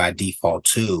played by default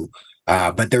too.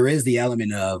 But there is the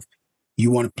element of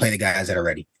you want to play the guys that are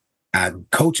ready.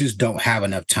 Coaches don't have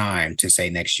enough time to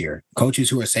say next year. Coaches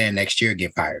who are saying next year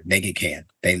get fired. They get canned.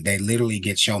 They literally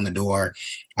get shown the door.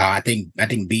 I think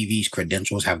BV's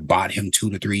credentials have bought him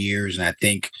 2 to 3 years, and I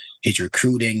think His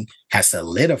recruiting has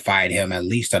solidified him at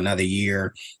least another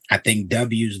year. I think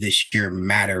W's this year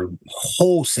matter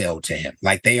wholesale to him.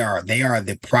 Like they are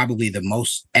probably the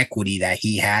most equity that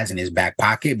he has in his back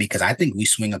pocket, because I think we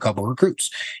swing a couple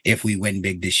recruits if we win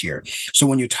big this year. So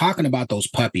when you're talking about those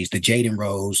puppies, the Jaden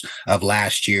Rose of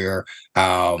last year,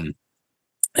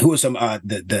 who are some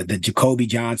the Jacoby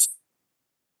Johnson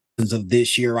of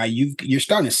this year, right? You're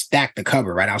starting to stack the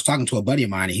cover, right? I was talking to a buddy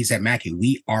of mine and he said, Mackie,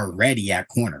 we are ready at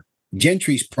corner.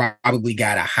 Gentry's probably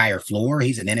got a higher floor.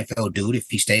 He's an NFL dude if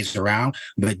he stays around,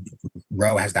 but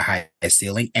Rowe has the highest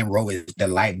ceiling, and Rowe is the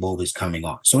light bulb is coming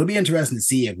on. So it'll be interesting to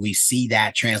see if we see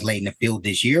that translate in the field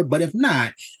this year. But if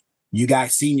not, you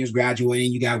got seniors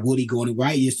graduating, you got Woody going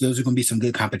right. Yes, those are going to be some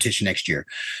good competition next year.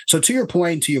 So to your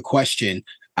point, to your question,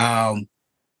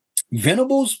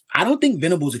 Venables, I don't think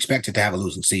Venables expected to have a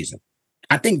losing season.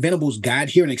 I think Venables got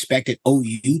here and expected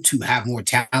OU to have more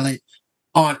talent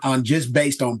on just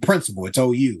based on principle. It's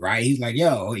OU, right? He's like,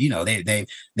 yo,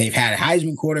 they've had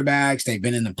Heisman quarterbacks. They've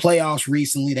been in the playoffs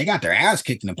recently. They got their ass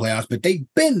kicked in the playoffs, but they've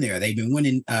been there. They've been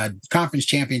winning conference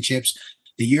championships.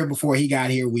 The year before he got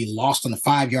here, we lost on the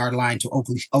 5-yard line to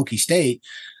Okie State,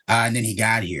 and then he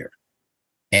got here.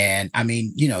 And I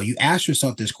mean, you ask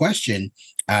yourself this question,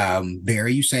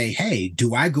 Barry, you say, hey,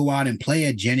 do I go out and play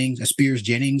a Spears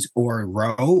Jennings or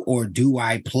Rowe, or do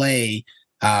I play,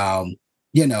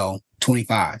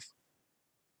 25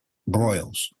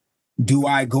 Broyles? Do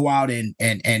I go out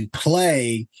and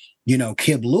play,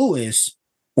 Kib Lewis,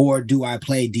 or do I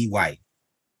play D White?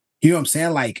 You know what I'm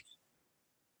saying? Like,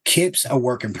 Kip's a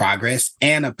work in progress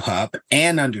and a pup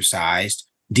and undersized.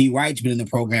 D White's been in the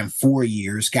program 4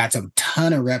 years, got a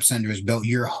ton of reps under his belt.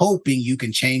 You're hoping you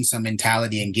can change some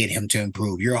mentality and get him to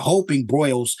improve. You're hoping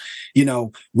Broyles,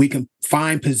 we can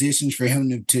find positions for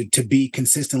him to be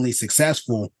consistently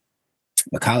successful.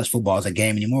 But college football is a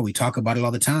game anymore. We talk about it all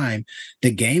the time.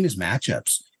 The game is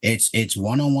matchups. It's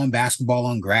one-on-one basketball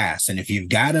on grass. And if you've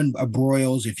got a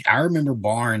Broyles, if I remember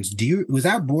Barnes, was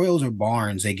that Broyles or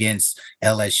Barnes against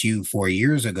LSU 4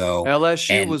 years ago?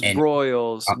 LSU was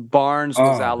Broyles. Barnes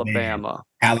was Alabama.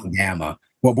 Man, Alabama.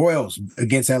 Well, Broyles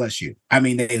against LSU. I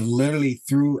mean, they literally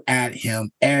threw at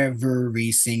him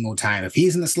every single time. If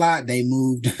he's in the slot, they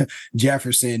moved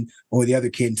Jefferson or the other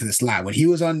kid into the slot. When he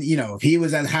was on, if he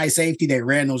was at high safety, they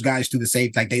ran those guys through the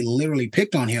safety. Like, they literally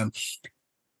picked on him.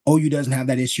 OU doesn't have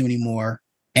that issue anymore.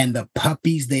 And the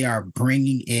puppies they are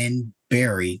bringing in,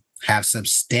 Barry, have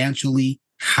substantially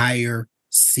higher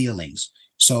ceilings.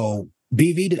 So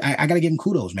BV, I got to give him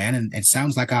kudos, man. And it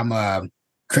sounds like I'm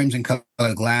crimson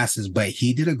colored glasses, but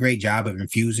he did a great job of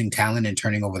infusing talent and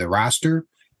turning over the roster.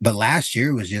 But last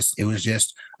year it was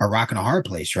just a rock and a hard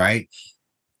place, right?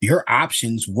 Your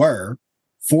options were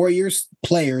 4 years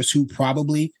players who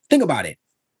probably, think about it.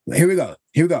 Here we go.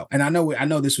 And I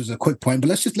know this was a quick point, but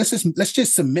let's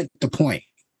just submit the point.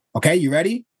 Okay, you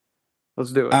ready?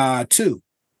 Let's do it. 2.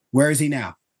 Where is he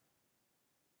now?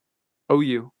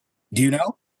 OU. Do you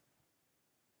know?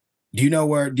 Do you know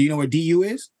where DU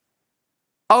is?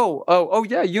 Oh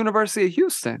yeah, University of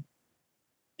Houston.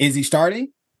 Is he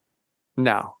starting?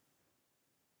 No.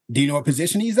 Do you know what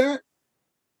position he's at?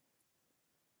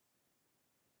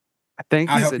 I think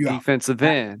he's a defensive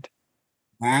end.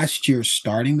 Last year's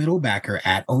starting middle backer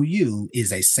at OU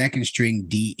is a second string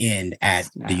D end at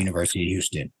the University of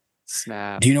Houston.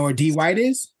 Snap. Do you know where D White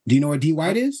is?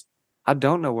 I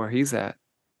don't know where he's at.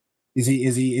 Is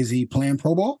he playing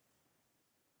pro ball?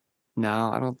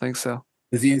 No, I don't think so.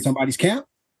 Is he in somebody's camp?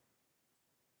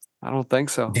 I don't think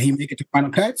so. Did he make it to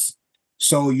final cuts?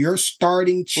 So your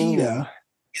starting cheetah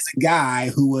is a guy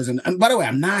who was and by the way,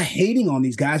 I'm not hating on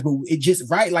these guys, but it just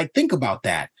right. Like, think about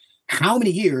that. How many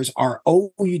years are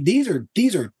OU? These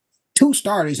are 2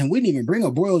 starters, and we didn't even bring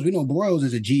up Broyles. We know Broyles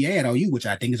is a GA at OU, which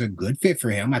I think is a good fit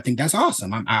for him. I think that's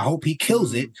awesome. I hope he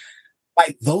kills it.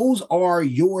 Like, those are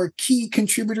your key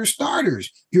contributor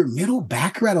starters. Your middle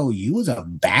backer at OU is a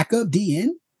backup DN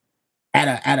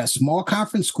at a small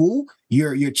conference school.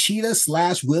 Your cheetah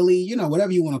 / Willie,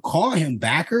 whatever you want to call him,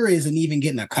 backer isn't even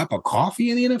getting a cup of coffee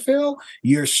in the NFL.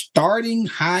 Your starting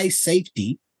high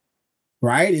safety,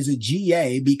 right, is a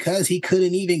GA because he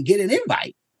couldn't even get an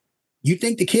invite. You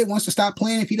think the kid wants to stop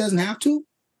playing if he doesn't have to?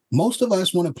 Most of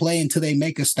us want to play until they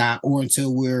make a stop, or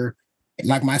until we're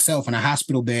like myself in a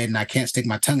hospital bed and I can't stick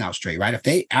my tongue out straight,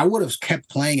 right? I would have kept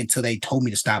playing until they told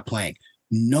me to stop playing.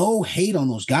 No hate on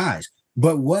those guys.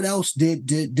 But what else did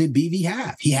BV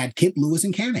have? He had Kip Lewis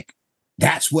and Kanik.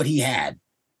 That's what he had,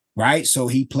 right? So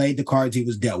he played the cards he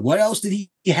was dealt. What else did he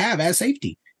have as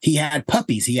safety? He had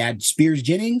puppies. He had Spears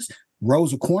Jennings,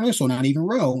 Rowe's a corner, so not even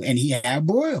Rowe, and he had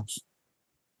Broyles,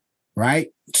 right?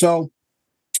 So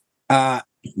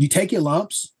You take your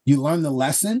lumps, you learn the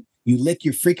lesson, you lick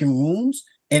your freaking wounds,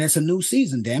 and it's a new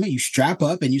season, damn it. You strap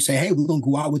up and you say, hey, we're going to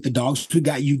go out with the dogs.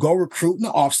 You go recruit in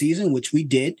the offseason, which we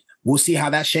did. We'll see how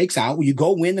that shakes out. You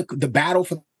go win the battle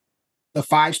for the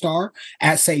 5-star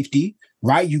at safety,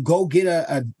 right? You go get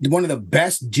a one of the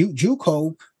best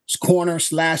JUCO corner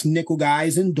 / nickel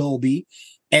guys in Dolby.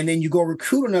 And then you go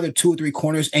recruit another 2 or 3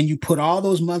 corners and you put all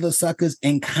those mother suckers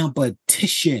in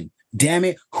competition. Damn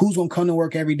it. Who's going to come to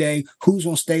work every day? Who's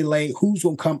going to stay late? Who's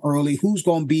going to come early? Who's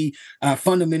going to be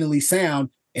fundamentally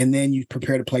sound? And then you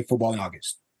prepare to play football in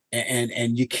August.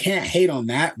 And you can't hate on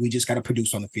that. We just got to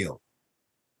produce on the field.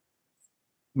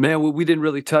 Man, we didn't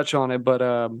really touch on it,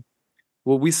 but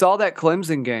we saw that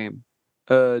Clemson game.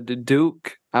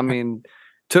 Duke, I mean,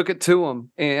 took it to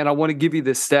him. And I want to give you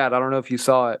this stat. I don't know if you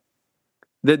saw it.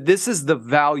 That this is the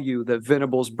value that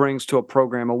Venables brings to a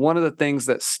program. And one of the things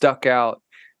that stuck out,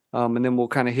 and then we'll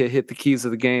kind of hit the keys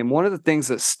of the game. One of the things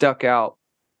that stuck out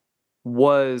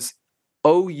was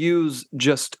OU's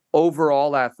just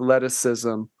overall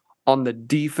athleticism on the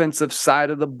defensive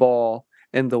side of the ball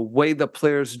and the way the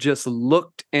players just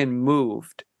looked and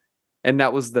moved. And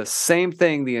that was the same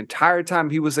thing the entire time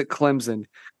he was at Clemson.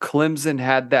 Clemson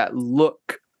had that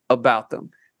look about them.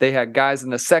 They had guys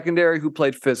in the secondary who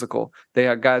played physical. They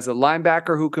had guys at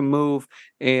linebacker who can move.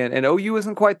 And OU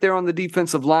isn't quite there on the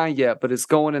defensive line yet, but it's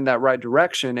going in that right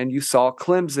direction. And you saw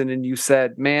Clemson and you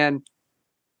said, man,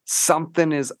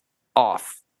 something is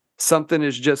off. Something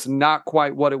is just not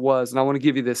quite what it was. And I want to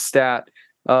give you this stat.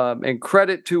 And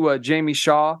credit to Jamie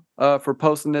Shaw for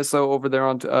posting this over there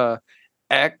on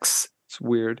X. It's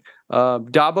weird.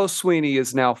 Dabo Swinney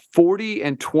is now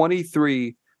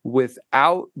 40-23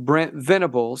 without Brent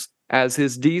Venables as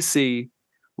his DC.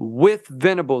 With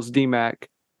Venables, DMAC,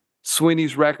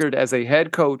 Swinney's record as a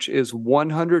head coach is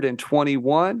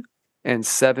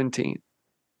 121-17.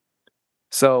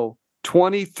 So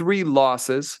 23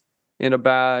 losses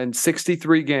in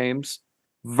 63 games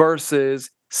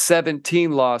versus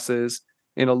 17 losses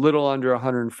in a little under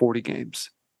 140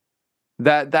 games.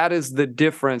 That is the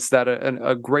difference that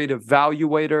a great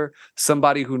evaluator,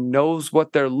 somebody who knows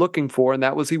what they're looking for, and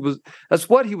that's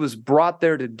what he was brought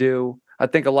there to do. I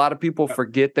think a lot of people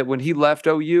forget that when he left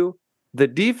OU, the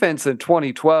defense in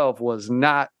 2012 was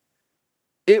not.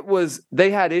 They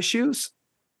had issues.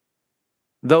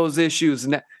 Those issues,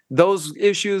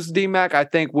 DMAC, I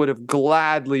think would have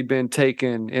gladly been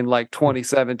taken in like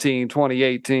 2017,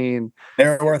 2018. They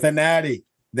were worth a natty.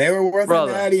 They were worth a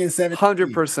natty in 17.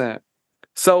 100%.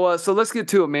 So let's get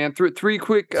to it, man. Three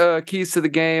quick keys to the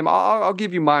game. I'll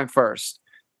give you mine first.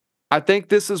 I think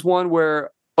this is one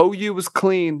where OU was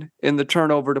clean in the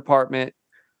turnover department,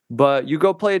 but you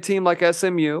go play a team like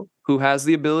SMU, who has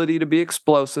the ability to be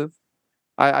explosive.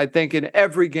 I think in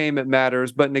every game it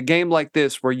matters, but in a game like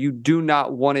this where you do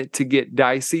not want it to get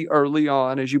dicey early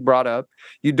on, as you brought up,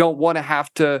 you don't want to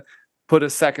have to put a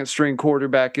second-string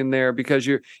quarterback in there because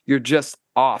you're just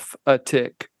off a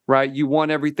tick. Right? You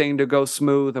want everything to go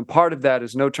smooth, and part of that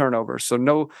is no turnovers. So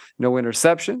no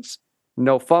interceptions,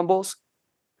 no fumbles.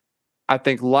 I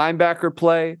think linebacker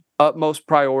play, utmost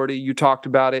priority. You talked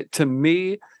about it. To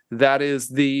me, that's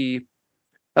the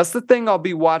thing I'll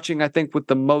be watching, I think, with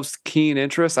the most keen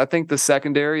interest. I think the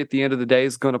secondary at the end of the day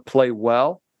is going to play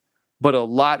well, but a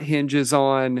lot hinges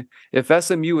on if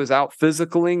SMU is out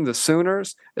physicaling the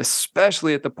Sooners,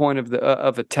 especially at the point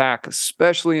of attack,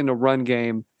 especially in the run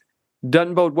game.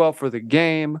 Doesn't bode well for the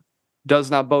game,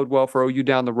 does not bode well for OU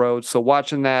down the road. So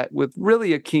watching that with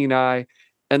really a keen eye.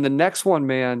 And the next one,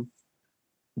 man,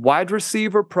 wide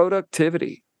receiver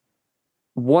productivity.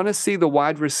 Want to see the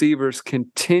wide receivers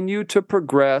continue to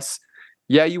progress.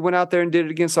 Yeah, you went out there and did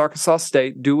it against Arkansas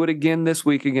State. Do it again this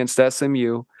week against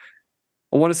SMU.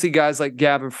 I want to see guys like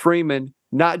Gavin Freeman,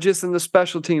 not just in the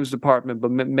special teams department,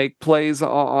 but make plays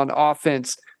on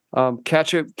offense.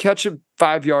 Catch a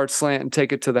 5-yard slant and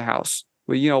take it to the house.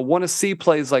 We, want to see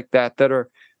plays like that are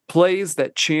plays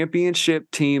that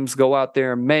championship teams go out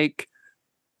there and make.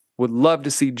 Would love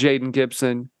to see Jaden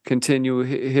Gibson continue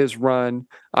his run.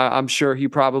 I'm sure he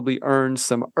probably earned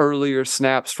some earlier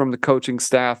snaps from the coaching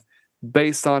staff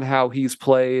based on how he's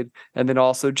played. And then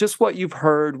also just what you've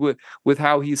heard with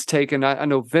how he's taken. I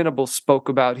know Venables spoke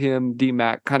about him,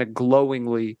 DMAC, kind of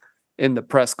glowingly in the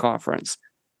press conference.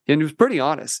 And he was pretty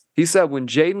honest. He said when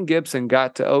Jaden Gibson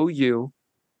got to OU,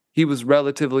 he was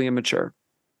relatively immature.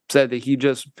 Said that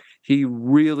he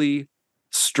really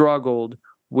struggled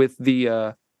with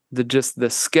the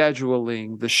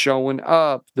scheduling, the showing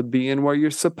up, the being where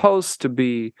you're supposed to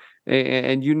be.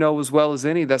 And you know as well as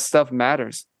any, that stuff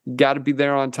matters. You got to be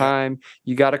there on time.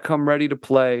 You got to come ready to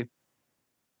play.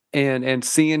 And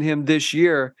seeing him this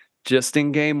year, just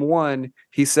in game one,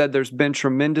 he said there's been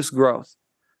tremendous growth.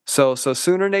 So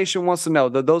Sooner Nation wants to know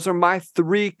that those are my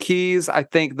three keys. I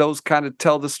think those kind of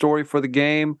tell the story for the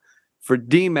game. For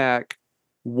DMAC,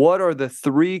 what are the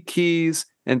three keys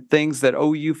and things that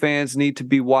OU fans need to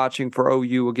be watching for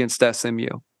OU against SMU?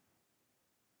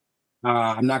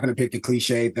 I'm not going to pick the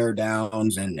cliche third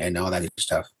downs and all that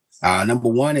stuff. Number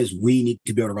one is we need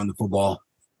to be able to run the football.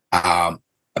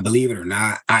 Believe it or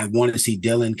not, I want to see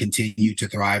Dylan continue to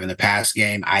thrive in the pass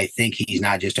game. I think he's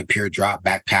not just a pure drop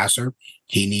back passer.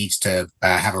 He needs to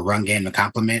have a run game to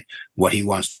complement what he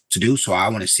wants to do. So I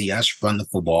want to see us run the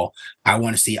football. I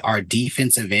want to see our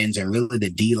defensive ends and really the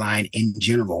D line in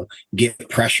general get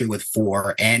pressure with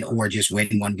 4 and or just win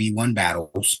 1v1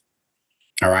 battles.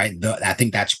 All right. I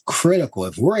think that's critical.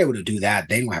 If we're able to do that,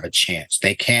 they don't have a chance.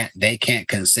 They can't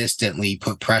consistently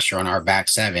put pressure on our back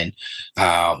 7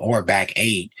 or back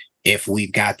 8 if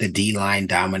we've got the D line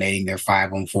dominating their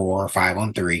 5-on-4 or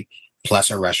 5-on-3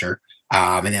 plus a rusher.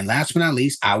 And then last but not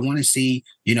least, I want to see,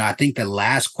 I think the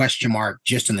last question mark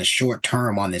just in the short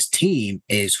term on this team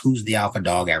is who's the alpha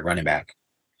dog at running back.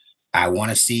 I want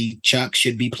to see Chuck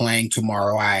should be playing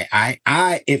tomorrow.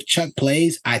 If Chuck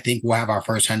plays, I think we'll have our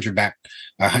first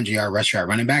 100-yard rusher at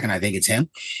running back, and I think it's him.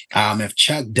 If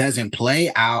Chuck doesn't play,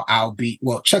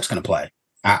 Chuck's going to play.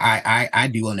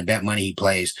 I'd be willing to bet money he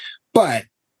plays. But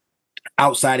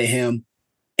outside of him,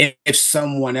 if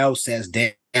someone else says,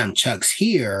 "Damn, Chuck's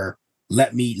here,"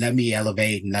 let me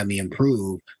elevate and let me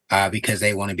improve because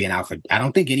they want to be an alpha. I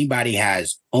don't think anybody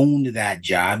has owned that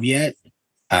job yet.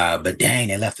 But dang,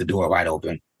 they left the door wide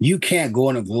open. You can't go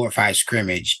in a glorified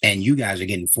scrimmage and you guys are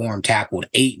getting form tackled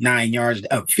 8-9 yards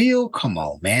upfield. Come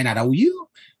on, man. I know you.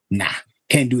 Nah,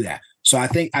 can't do that. So I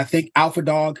think alpha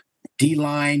dog,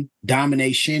 D-line,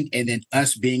 domination, and then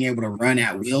us being able to run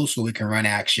at will so we can run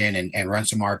action and run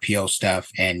some RPO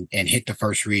stuff and hit the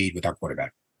first read with our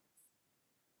quarterback.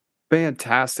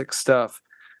 Fantastic stuff.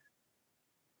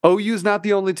 OU's not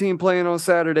the only team playing on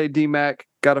Saturday, DMAC.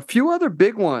 Got a few other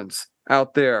big ones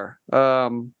out there.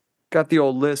 Got the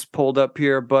old list pulled up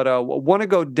here, but want to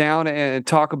go down and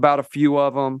talk about a few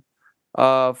of them.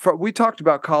 We talked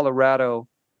about Colorado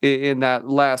in that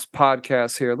last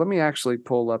podcast here. Let me actually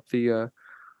pull up the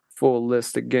full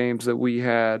list of games that we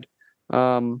had.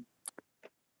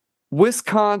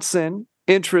 Wisconsin,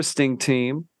 interesting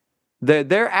team.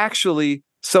 They're actually,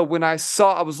 so when I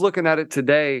was looking at it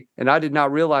today, and I did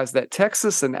not realize that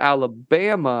Texas and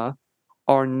Alabama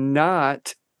are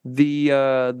not the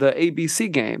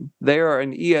ABC game. They are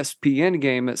an ESPN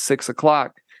game at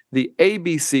 6:00. The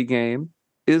ABC game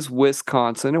is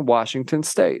Wisconsin and Washington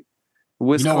State.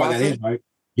 Wisconsin, you know why that is, right?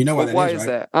 You know why that why is, is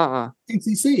right? that?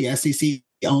 SEC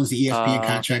owns the ESPN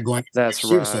contract going that's next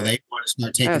year, right. so they want to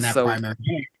start taking That's that primary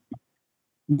game.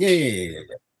 Yeah.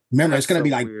 Remember, That's it's gonna so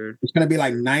be like weird. it's gonna be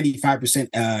like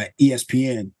 95%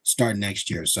 ESPN starting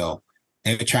next year. So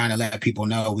they're trying to let people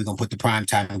know we're gonna put the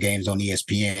primetime games on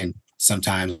ESPN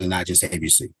sometimes and not just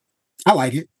ABC. I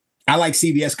like it. I like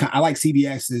CBS. I like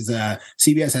CBS's.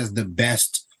 CBS has the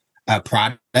best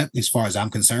product as far as I'm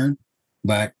concerned,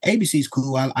 but ABC's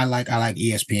cool. I like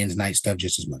ESPN's night stuff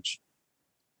just as much.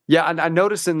 Yeah, I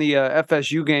noticed in the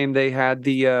FSU game they had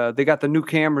they got the new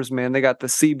cameras, man. They got the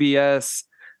CBS.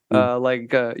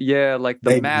 Like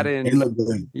the Madden. It looked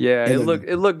good. Yeah,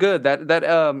 it looked good. That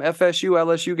FSU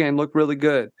LSU game looked really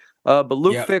good. But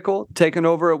Luke Fickell taking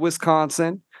over at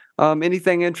Wisconsin.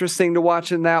 Anything interesting to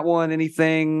watch in that one?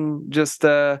 Anything just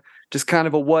kind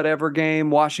of a whatever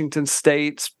game? Washington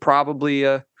State's probably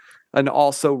an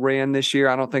also ran this year.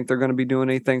 I don't think they're going to be doing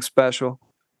anything special.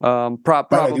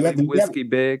 Probably whiskey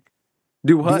big.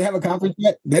 Do what? Do they have a conference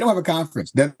yet? They don't have a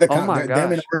conference. Them and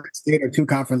Oregon State are two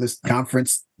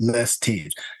conference-less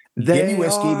teams. Give me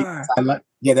whiskey.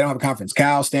 They don't have a conference.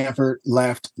 Cal, Stanford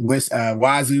left.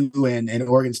 Wazoo and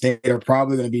Oregon State are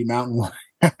probably going to be Mountain West.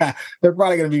 They're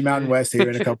probably going to be Mountain West here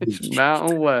in a couple weeks.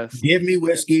 Mountain West. Give me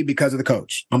whiskey because of the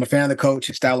coach. I'm a fan of the coach,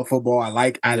 his style of football. I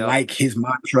like his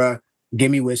mantra.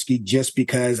 Give me whiskey just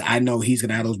because I know he's going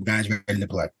to have those guys ready to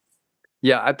play.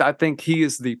 Yeah, I think he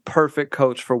is the perfect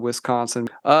coach for Wisconsin.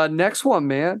 Next one,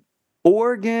 man.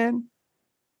 Oregon,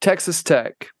 Texas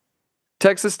Tech.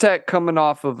 Texas Tech coming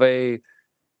off of a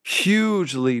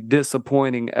hugely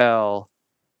disappointing L.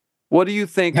 What do you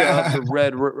think of the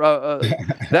Red?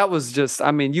 That was just,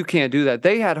 you can't do that.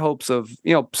 They had hopes of,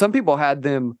 some people had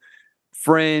them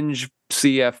fringe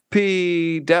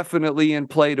CFP, definitely in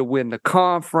play to win the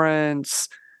conference.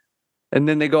 And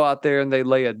then they go out there and they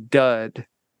lay a dud.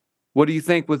 What do you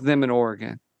think with them in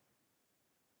Oregon?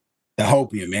 The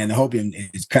Hopium, man. The Hopium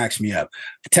cracks me up.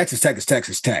 Texas Tech is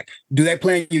Texas Tech. Do they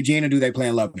play in Eugene or do they play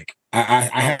in Lubbock? I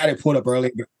had it pulled up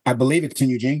earlier. I believe it's in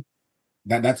Eugene.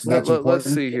 That's important.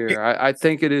 Let's see here. I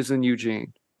think it is in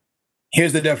Eugene.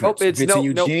 Here's the difference. Nope, it's in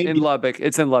Eugene, in Lubbock.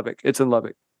 It's in Lubbock. It's in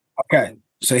Lubbock. Okay,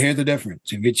 so here's the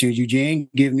difference. If it's in Eugene,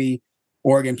 give me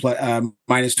Oregon plus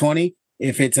 -20.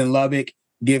 If it's in Lubbock,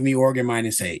 give me Oregon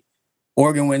 -8.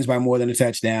 Oregon wins by more than a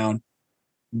touchdown.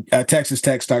 Texas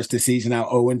Tech starts the season out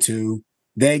 0-2.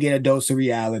 They get a dose of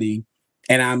reality,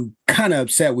 and I'm kind of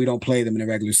upset we don't play them in the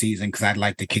regular season because I'd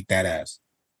like to kick that ass.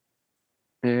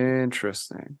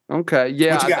 Interesting. Okay,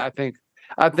 yeah,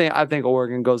 I think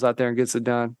Oregon goes out there and gets it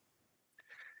done.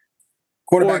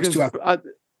 Quarterbacks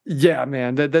too. Yeah,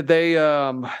 man.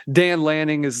 Dan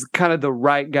Lanning is kind of the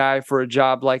right guy for a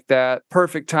job like that.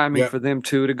 Perfect timing for them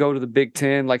too to go to the Big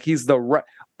Ten. Like he's the right.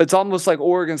 It's almost like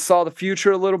Oregon saw the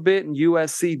future a little bit and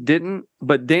USC didn't.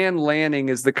 But Dan Lanning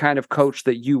is the kind of coach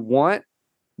that you want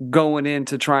going in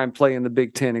to try and play in the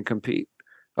Big Ten and compete.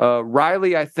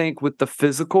 Riley, I think, with the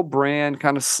physical brand,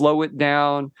 kind of slow it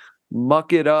down,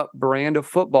 muck it up brand of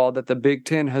football that the Big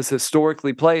Ten has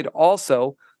historically played.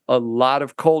 Also, a lot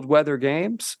of cold weather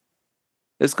games.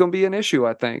 It's going to be an issue,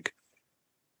 I think.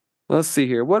 Let's see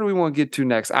here. What do we want to get to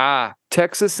next?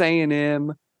 Texas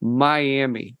A&M,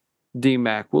 Miami.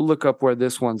 DMAC. We'll look up where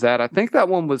this one's at. I think that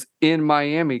one was in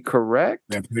Miami, correct?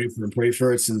 Yeah, pretty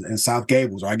sure it's in South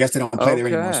Gables. Or I guess they don't play there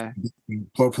anymore.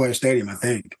 Pro Player Stadium, I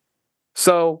think.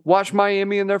 So watch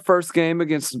Miami in their first game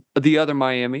against the other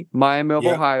Miami of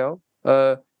Ohio.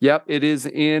 Yep, it is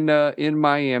in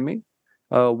Miami.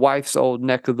 Wife's old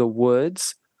neck of the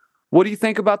woods. What do you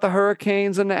think about the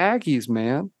Hurricanes and the Aggies,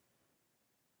 man?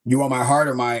 You want my heart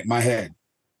or my head?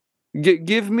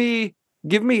 Give me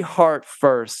heart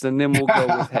first, and then we'll go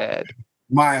with head.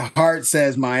 My heart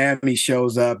says Miami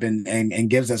shows up and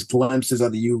gives us glimpses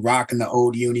of the U rocking the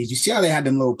old unis. You see how they had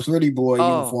them little pretty boy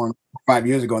uniforms 5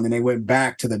 years ago, and then they went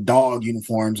back to the dog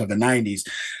uniforms of the 90s.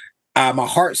 My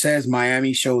heart says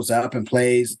Miami shows up and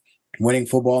plays winning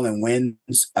football and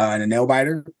wins in a nail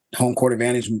biter. Home court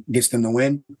advantage gets them to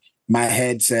win. My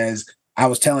head says, I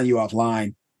was telling you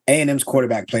offline, A&M's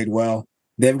quarterback played well.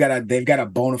 They've got a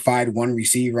bona fide one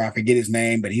receiver. I forget his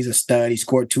name, but he's a stud. He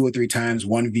scored 2 or 3 times,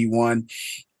 1v1.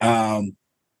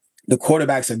 The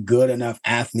quarterback's a good enough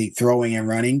athlete throwing and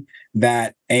running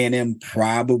that A&M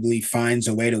probably finds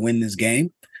a way to win this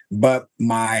game. But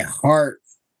my heart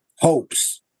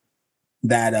hopes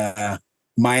that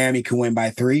Miami can win by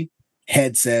 3.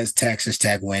 Head says Texas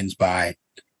Tech wins by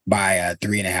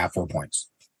 3.5, 4 points.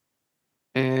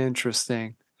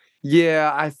 Interesting.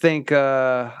 Yeah, I think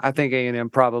A&M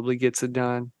probably gets it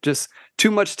done. Just too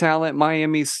much talent.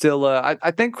 Miami's still.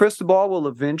 I think Cristobal will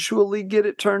eventually get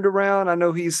it turned around. I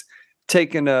know he's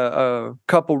taken a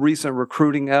couple recent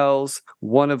recruiting L's.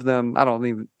 One of them,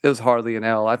 it was hardly an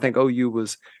L. I think OU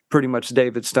was pretty much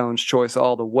David Stone's choice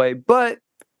all the way. But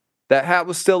that hat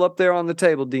was still up there on the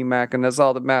table, DMAC, and that's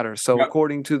all that matters. So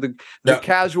according to the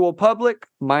casual public,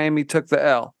 Miami took the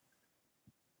L.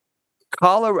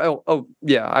 Colorado.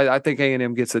 I think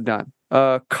A&M gets it done.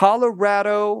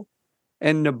 Colorado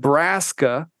and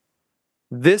Nebraska.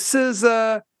 This is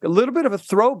a little bit of a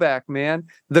throwback, man.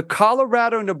 The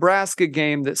Colorado-Nebraska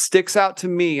game that sticks out to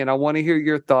me, and I want to hear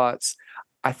your thoughts.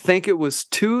 I think it was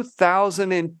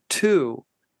 2002,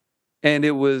 and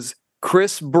it was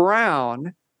Chris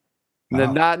Brown,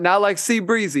 not like C.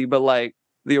 Breezy, but like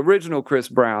the original Chris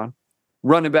Brown,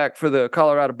 running back for the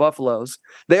Colorado Buffaloes.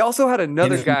 They also had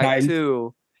another guy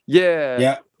too.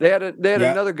 Yeah. They had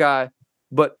another guy,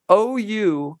 but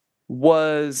OU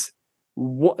was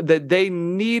that they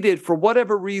needed for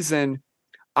whatever reason.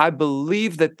 I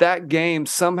believe that game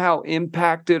somehow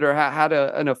impacted or had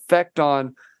an effect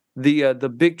on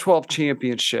the Big 12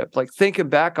 championship. Like thinking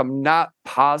back, I'm not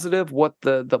positive what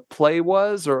the play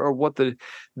was or what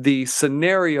the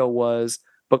scenario was.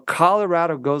 But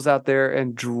Colorado goes out there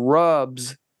and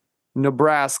drubs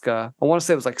Nebraska. I want to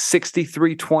say it was like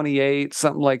 63-28,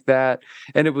 something like that.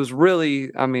 And it was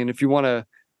really, if you want to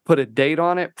put a date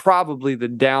on it, probably the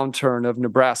downturn of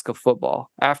Nebraska football.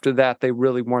 After that, they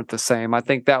really weren't the same. I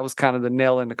think that was kind of the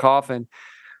nail in the coffin.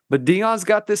 But Deion's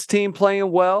got this team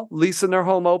playing well, at least in their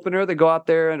home opener. They go out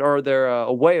there, or their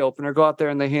away opener, go out there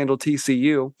and they handle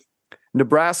TCU.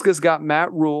 Nebraska's got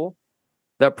Matt Rule.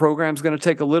 That program's going to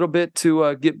take a little bit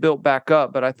to get built back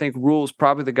up, but I think Rule's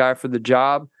probably the guy for the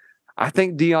job. I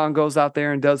think Deion goes out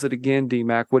there and does it again,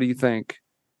 DMAC. What do you think?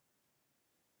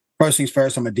 First things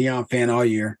first, I'm a Deion fan all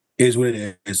year. Is what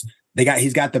it is.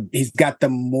 He's got the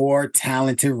more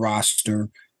talented roster,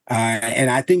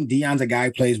 and I think Deion's a guy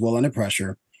who plays well under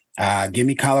pressure. Give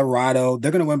me Colorado.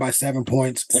 They're going to win by 7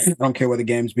 points. I don't care where the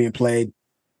game's being played.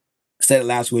 I said it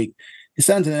last week. His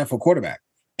son's an NFL quarterback,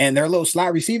 and their little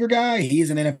slot receiver guy, he's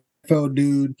an NFL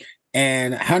dude,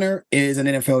 and Hunter is an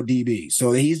NFL DB.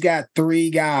 So he's got 3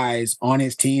 guys on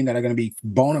his team that are going to be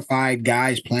bona fide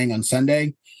guys playing on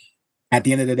Sunday. At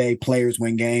the end of the day, players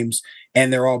win games,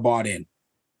 and they're all bought in.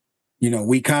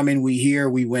 We come in, we here,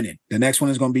 we win it. The next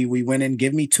one is going to be we win in.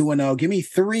 Give me 2-0. Give me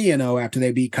 3-0 after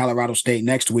they beat Colorado State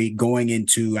next week, going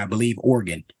into, I believe,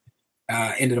 Oregon,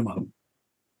 end of the month.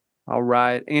 All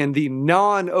right. And the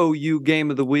non-OU game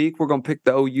of the week, we're going to pick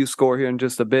the OU score here in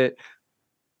just a bit.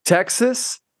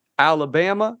 Texas,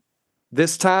 Alabama.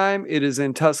 This time it is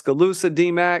in Tuscaloosa,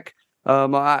 DMAC.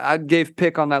 I gave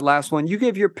pick on that last one. You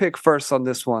gave your pick first on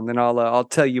this one, then I'll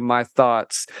tell you my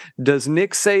thoughts. Does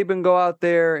Nick Saban go out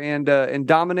there and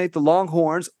dominate the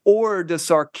Longhorns, or does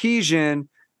Sarkisian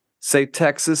say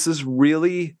Texas is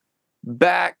really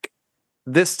back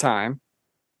this time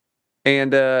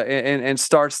and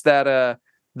starts that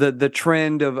the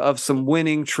trend of some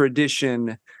winning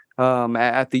tradition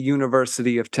at the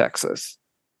University of Texas?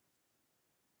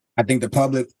 I think the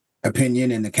public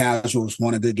opinion and the casuals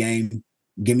want a good game.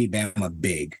 Give me Bama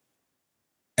big.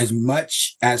 As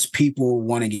much as people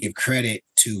want to give credit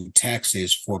to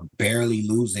Texas for barely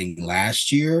losing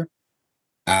last year,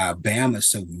 Bama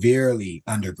severely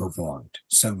underperformed.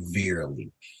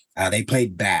 Severely. They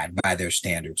played bad by their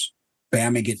standards.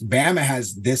 Bama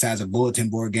has this as a bulletin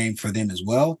board game for them as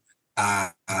well.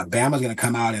 Bama's going to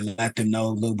come out and let them know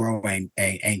little bro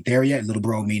ain't there yet. Little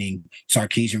bro meaning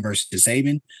Sarkisian versus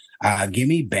Saban. Give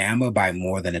me Bama by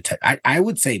more than I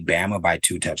would say Bama by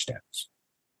 2 touchdowns.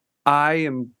 I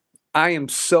am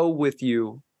so with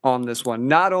you on this one.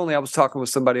 Not only, I was talking with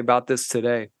somebody about this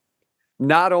today.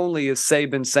 Not only is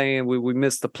Saban saying we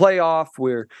missed the playoff,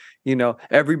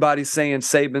 everybody's saying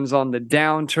Saban's on the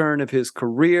downturn of his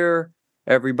career.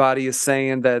 Everybody is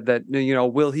saying that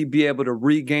will he be able to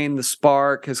regain the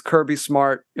spark? Has Kirby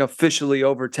Smart officially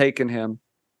overtaken him?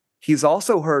 He's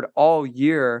also heard all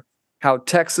year how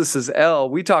Texas's L,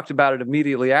 we talked about it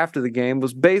immediately after the game,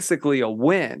 was basically a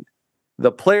win.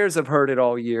 The players have heard it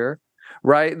all year,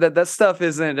 right? That stuff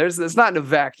it's not in a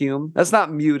vacuum. That's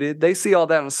not muted. They see all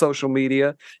that on social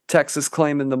media. Texas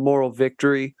claiming the moral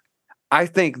victory. I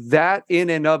think that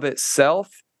in and of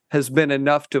itself has been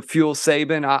enough to fuel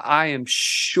Saban. I am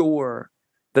sure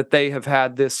that they have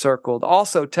had this circled.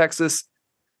 Also, Texas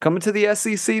coming to the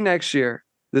SEC next year.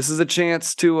 This is a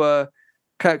chance to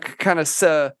kind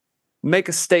of make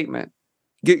a statement,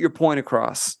 get your point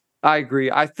across. I agree.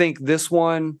 I think this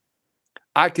one,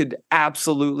 I could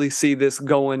absolutely see this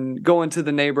going to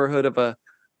the neighborhood of a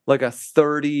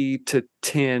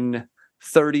 30-10,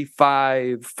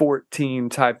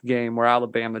 35-14 type game where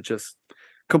Alabama just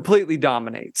completely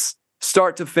dominates.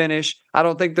 Start to finish. I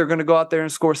don't think they're going to go out there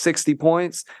and score 60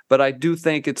 points, but I do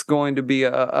think it's going to be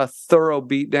a thorough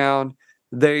beatdown.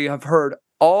 They have heard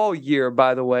all year,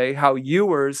 by the way, how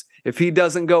Ewers, if he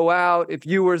doesn't go out, if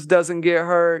Ewers doesn't get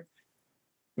hurt,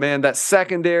 man, that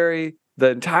secondary,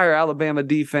 the entire Alabama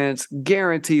defense,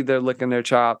 guaranteed they're licking their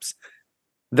chops.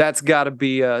 That's got to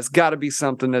be it's got to be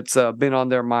something that's been on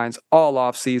their minds all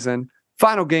offseason.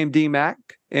 Final game, DMAC,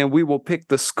 and we will pick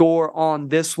the score on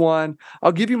this one.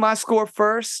 I'll give you my score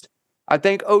first. I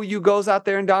think OU goes out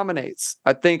there and dominates.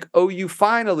 I think OU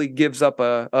finally gives up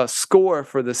a score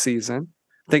for the season.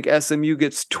 I think SMU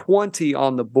gets 20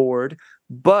 on the board,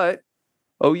 but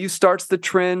OU starts the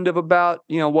trend of about,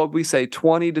 what we say,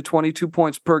 20 to 22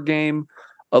 points per game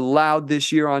allowed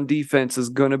this year on defense is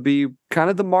going to be kind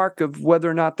of the mark of whether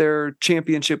or not they're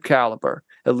championship caliber,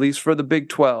 at least for the Big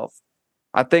 12.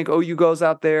 I think OU goes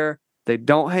out there, they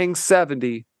don't hang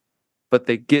 70, but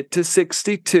they get to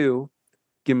 62.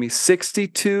 Give me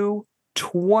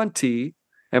 62-20,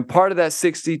 and part of that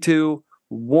 62,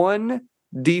 one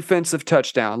defensive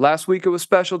touchdown. Last week it was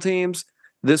special teams.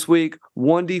 This week,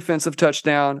 one defensive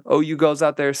touchdown. OU goes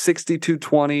out there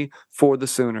 62-20 for the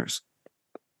Sooners.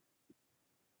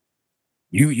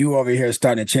 You over here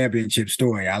starting a championship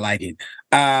story. I like it.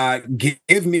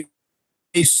 Give me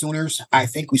Sooners. I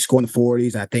think we score in the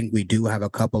 40s. I think we do have a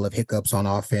couple of hiccups on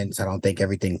offense. I don't think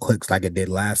everything clicks like it did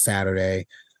last Saturday.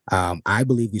 I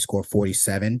believe we score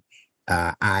 47.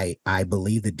 I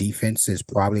believe the defense is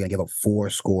probably going to give up 4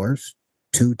 scores,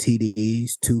 2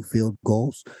 TDs, 2 field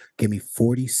goals. Give me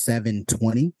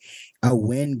 47-20. A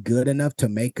win good enough to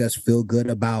make us feel good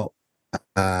about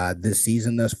this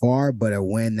season thus far, but a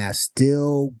win that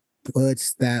still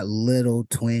puts that little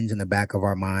twinge in the back of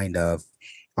our mind of,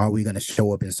 are we going to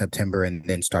show up in September and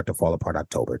then start to fall apart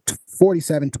October?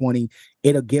 47-20.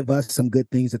 It'll give us some good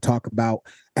things to talk about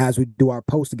as we do our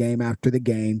post game after the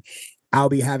game. I'll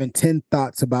be having 10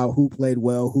 thoughts about who played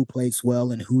well, who played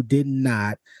swell, and who did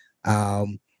not.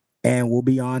 And we'll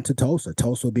be on to Tulsa.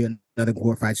 Tulsa will be another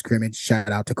glorified scrimmage. Shout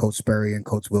out to Coach Spurrier and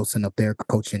Coach Wilson up there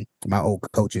coaching my old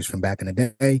coaches from back in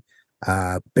the day.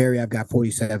 Barry, I've got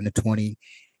 47-20.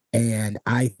 And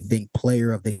I think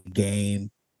player of the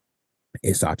game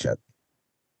is Sawchuk.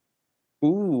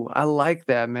 Ooh, I like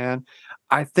that, man.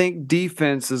 I think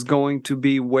defense is going to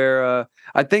be where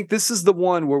I think this is the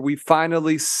one where we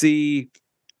finally see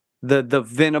the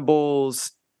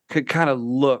Venables could kind of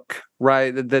look,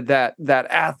 right? That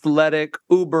athletic,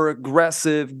 uber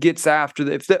aggressive, gets after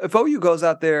the if OU goes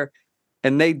out there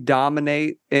and they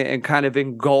dominate and kind of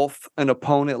engulf an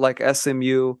opponent like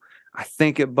SMU, I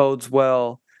think it bodes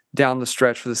well down the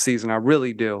stretch for the season. I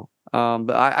really do.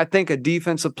 But I think a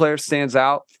defensive player stands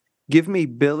out. Give me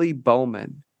Billy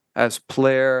Bowman as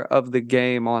player of the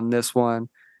game on this one.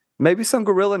 Maybe some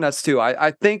Gorilla Nuts too.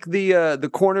 I think the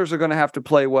corners are going to have to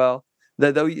play well.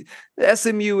 Though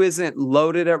SMU isn't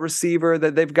loaded at receiver,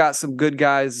 that they've got some good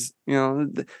guys. You know,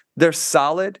 they're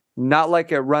solid, not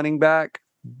like at running back,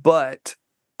 but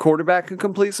quarterback can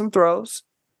complete some throws.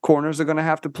 Corners are going to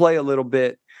have to play a little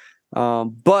bit.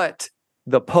 But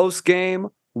the post game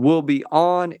will be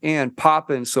on and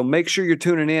popping. So make sure you're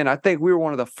tuning in. I think we were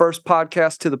one of the first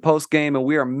podcasts to the post game, and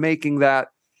we are making that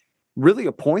really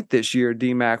a point this year,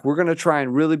 DMAC. We're going to try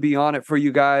and really be on it for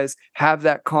you guys, have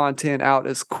that content out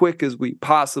as quick as we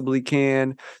possibly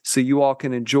can so you all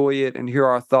can enjoy it and hear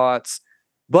our thoughts.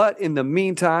 But in the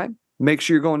meantime, make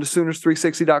sure you're going to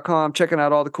Sooners360.com, checking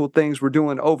out all the cool things we're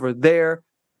doing over there.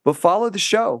 But follow the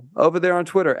show over there on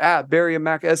Twitter at Barry and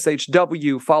Mac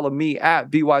SHW. Follow me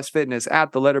at BWise Fitness,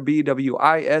 at the letter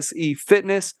BWISE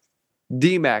Fitness.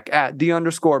 DMAC at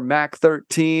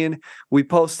D_Mac13. We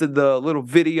posted the little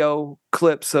video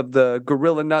clips of the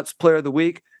Gorilla Nuts Player of the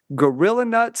Week. Gorilla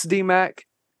Nuts, DMAC,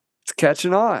 it's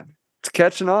catching on. It's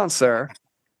catching on, sir.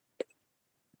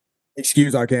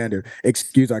 Excuse our candor.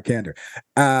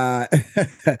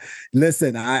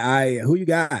 Listen, I who you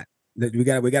got? We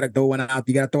got to throw one out.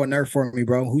 You got to throw a nerf for me,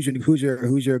 bro. Who's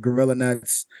your Gorilla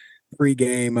Nuts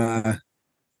pregame?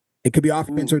 It could be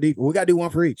offense or defense. We got to do one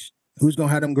for each. Who's gonna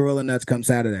have them Gorilla Nuts come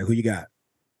Saturday? Who you got?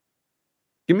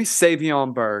 Give me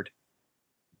Savion Bird.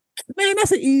 Man,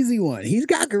 that's an easy one. He's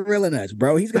got Gorilla Nuts,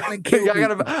 bro. He's gonna kill me.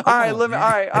 All right.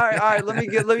 Let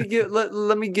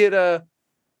me get a.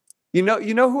 You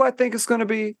know who I think is going to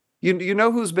be. You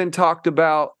know who's been talked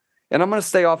about, and I'm going to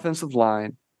stay offensive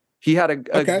line. He had a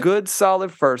good,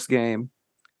 solid first game.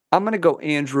 I'm going to go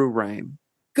Andrew Rame.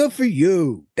 Good for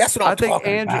you. That's what I'm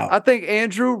talking about. I think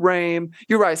Andrew Rame,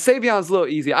 you're right. Savion's a little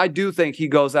easy. I do think he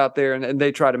goes out there and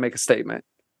they try to make a statement,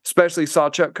 especially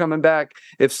Sawchuk coming back.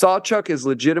 If Sawchuk is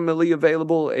legitimately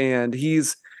available and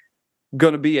he's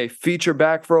going to be a feature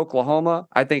back for Oklahoma,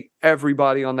 I think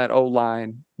everybody on that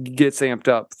O-line gets amped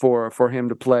up for him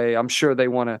to play. I'm sure they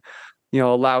want to,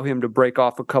 allow him to break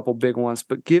off a couple big ones,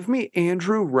 but give me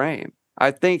Andrew Rame.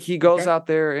 I think he goes out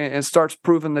there and starts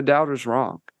proving the doubters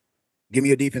wrong. Give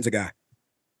me a defensive guy.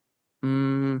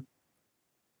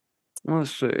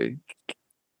 Let's see.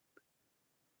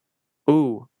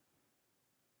 Ooh.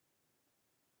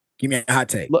 Give me a hot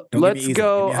take. Let's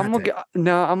go. I'm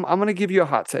gonna give you a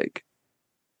hot take.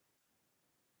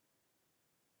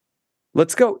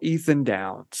 Let's go Ethan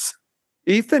Downs.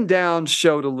 Ethan Downs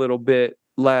showed a little bit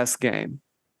last game.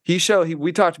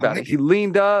 We talked about it. He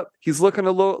leaned up. He's looking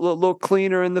a little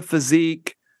cleaner in the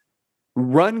physique.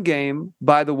 Run game,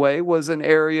 by the way, was an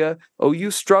area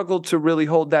OU struggled to really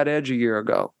hold that edge a year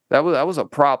ago. That was a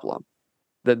problem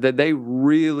that they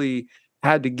really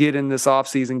had to get in this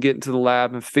offseason, get into the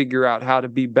lab and figure out how to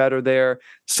be better there.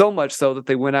 So much so that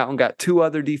they went out and got 2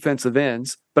 other defensive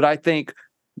ends. But I think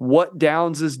what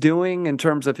Downs is doing in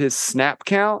terms of his snap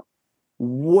count,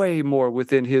 way more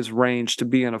within his range to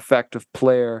be an effective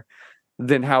player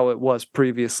than how it was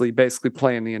previously, basically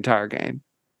playing the entire game.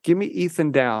 Give me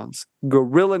Ethan Downs,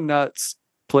 Gorilla Nuts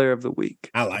Player of the Week.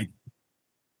 I like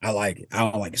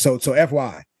it. So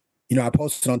FY, I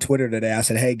posted on Twitter today. I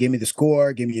said, hey, give me the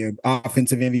score, give me your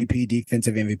offensive MVP,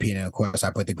 defensive MVP, and of course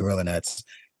I put the Gorilla Nuts.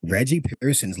 Reggie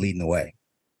Pearson's leading the way.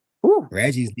 Ooh.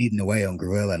 Reggie's leading the way on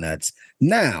Gorilla Nuts.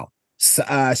 Now,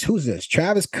 who's this?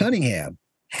 Travis Cunningham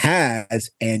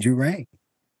has Andrew Rame.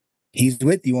 He's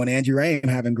with you on Andrew Rame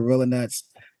having Gorilla Nuts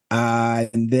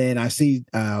And then I see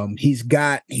he's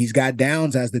got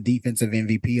Downs as the defensive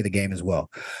MVP of the game as well.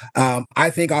 I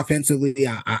think offensively,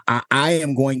 I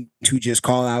am going to just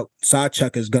call out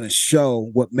Sawchuk is going to show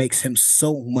what makes him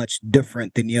so much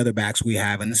different than the other backs we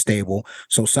have in the stable.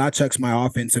 So Sawchuk's my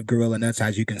offensive gorilla nuts.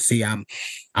 As you can see, I'm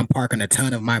parking a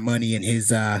ton of my money in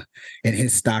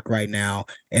his stock right now.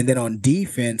 And then on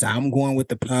defense, I'm going with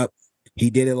the pup. He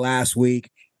did it last week.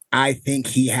 I think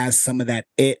he has some of that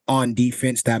it on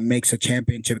defense that makes a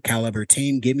championship caliber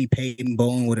team. Give me Peyton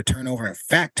Bowen with a turnover. In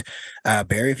fact,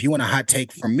 Barry, if you want a hot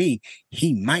take from me,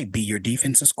 he might be your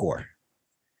defensive scorer.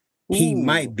 Ooh. He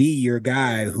might be your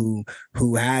guy who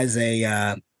has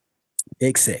a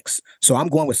big six. So I'm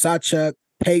going with Sawchuk,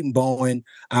 Peyton Bowen.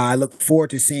 I look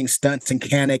forward to seeing Stunts and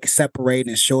Kanik separate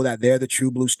and show that they're the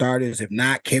true blue starters. If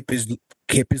not, Kip is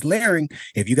layering.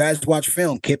 If you guys watch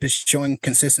film, Kip is showing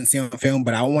consistency on film,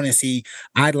 but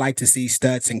I'd like to see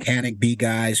Stutz and Kanik be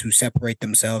guys who separate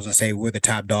themselves and say, we're the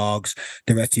top dogs.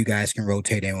 The rest of you guys can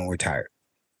rotate in when we're tired.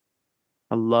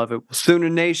 I love it. Sooner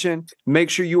Nation, make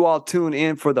sure you all tune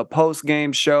in for the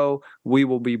post-game show. We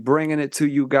will be bringing it to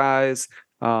you guys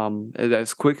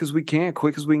as quick as we can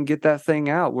get that thing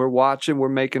out. We're watching, we're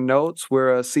making notes,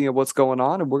 we're seeing what's going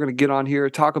on, and we're going to get on here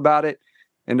and talk about it.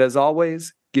 And as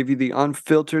always, give you the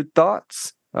unfiltered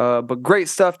thoughts. But great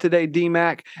stuff today,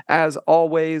 D-Mac. As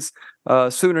always,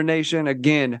 Sooner Nation,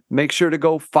 again, make sure to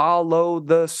go follow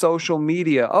the social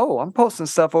media. Oh, I'm posting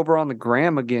stuff over on the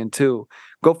gram again, too.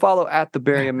 Go follow at the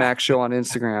Barry and Mac Show on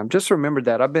Instagram. Just remember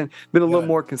that. I've been a little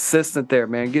more consistent there,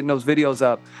 man, getting those videos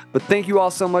up. But thank you all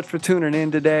so much for tuning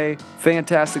in today.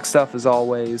 Fantastic stuff as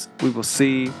always. We will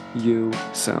see you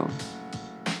soon.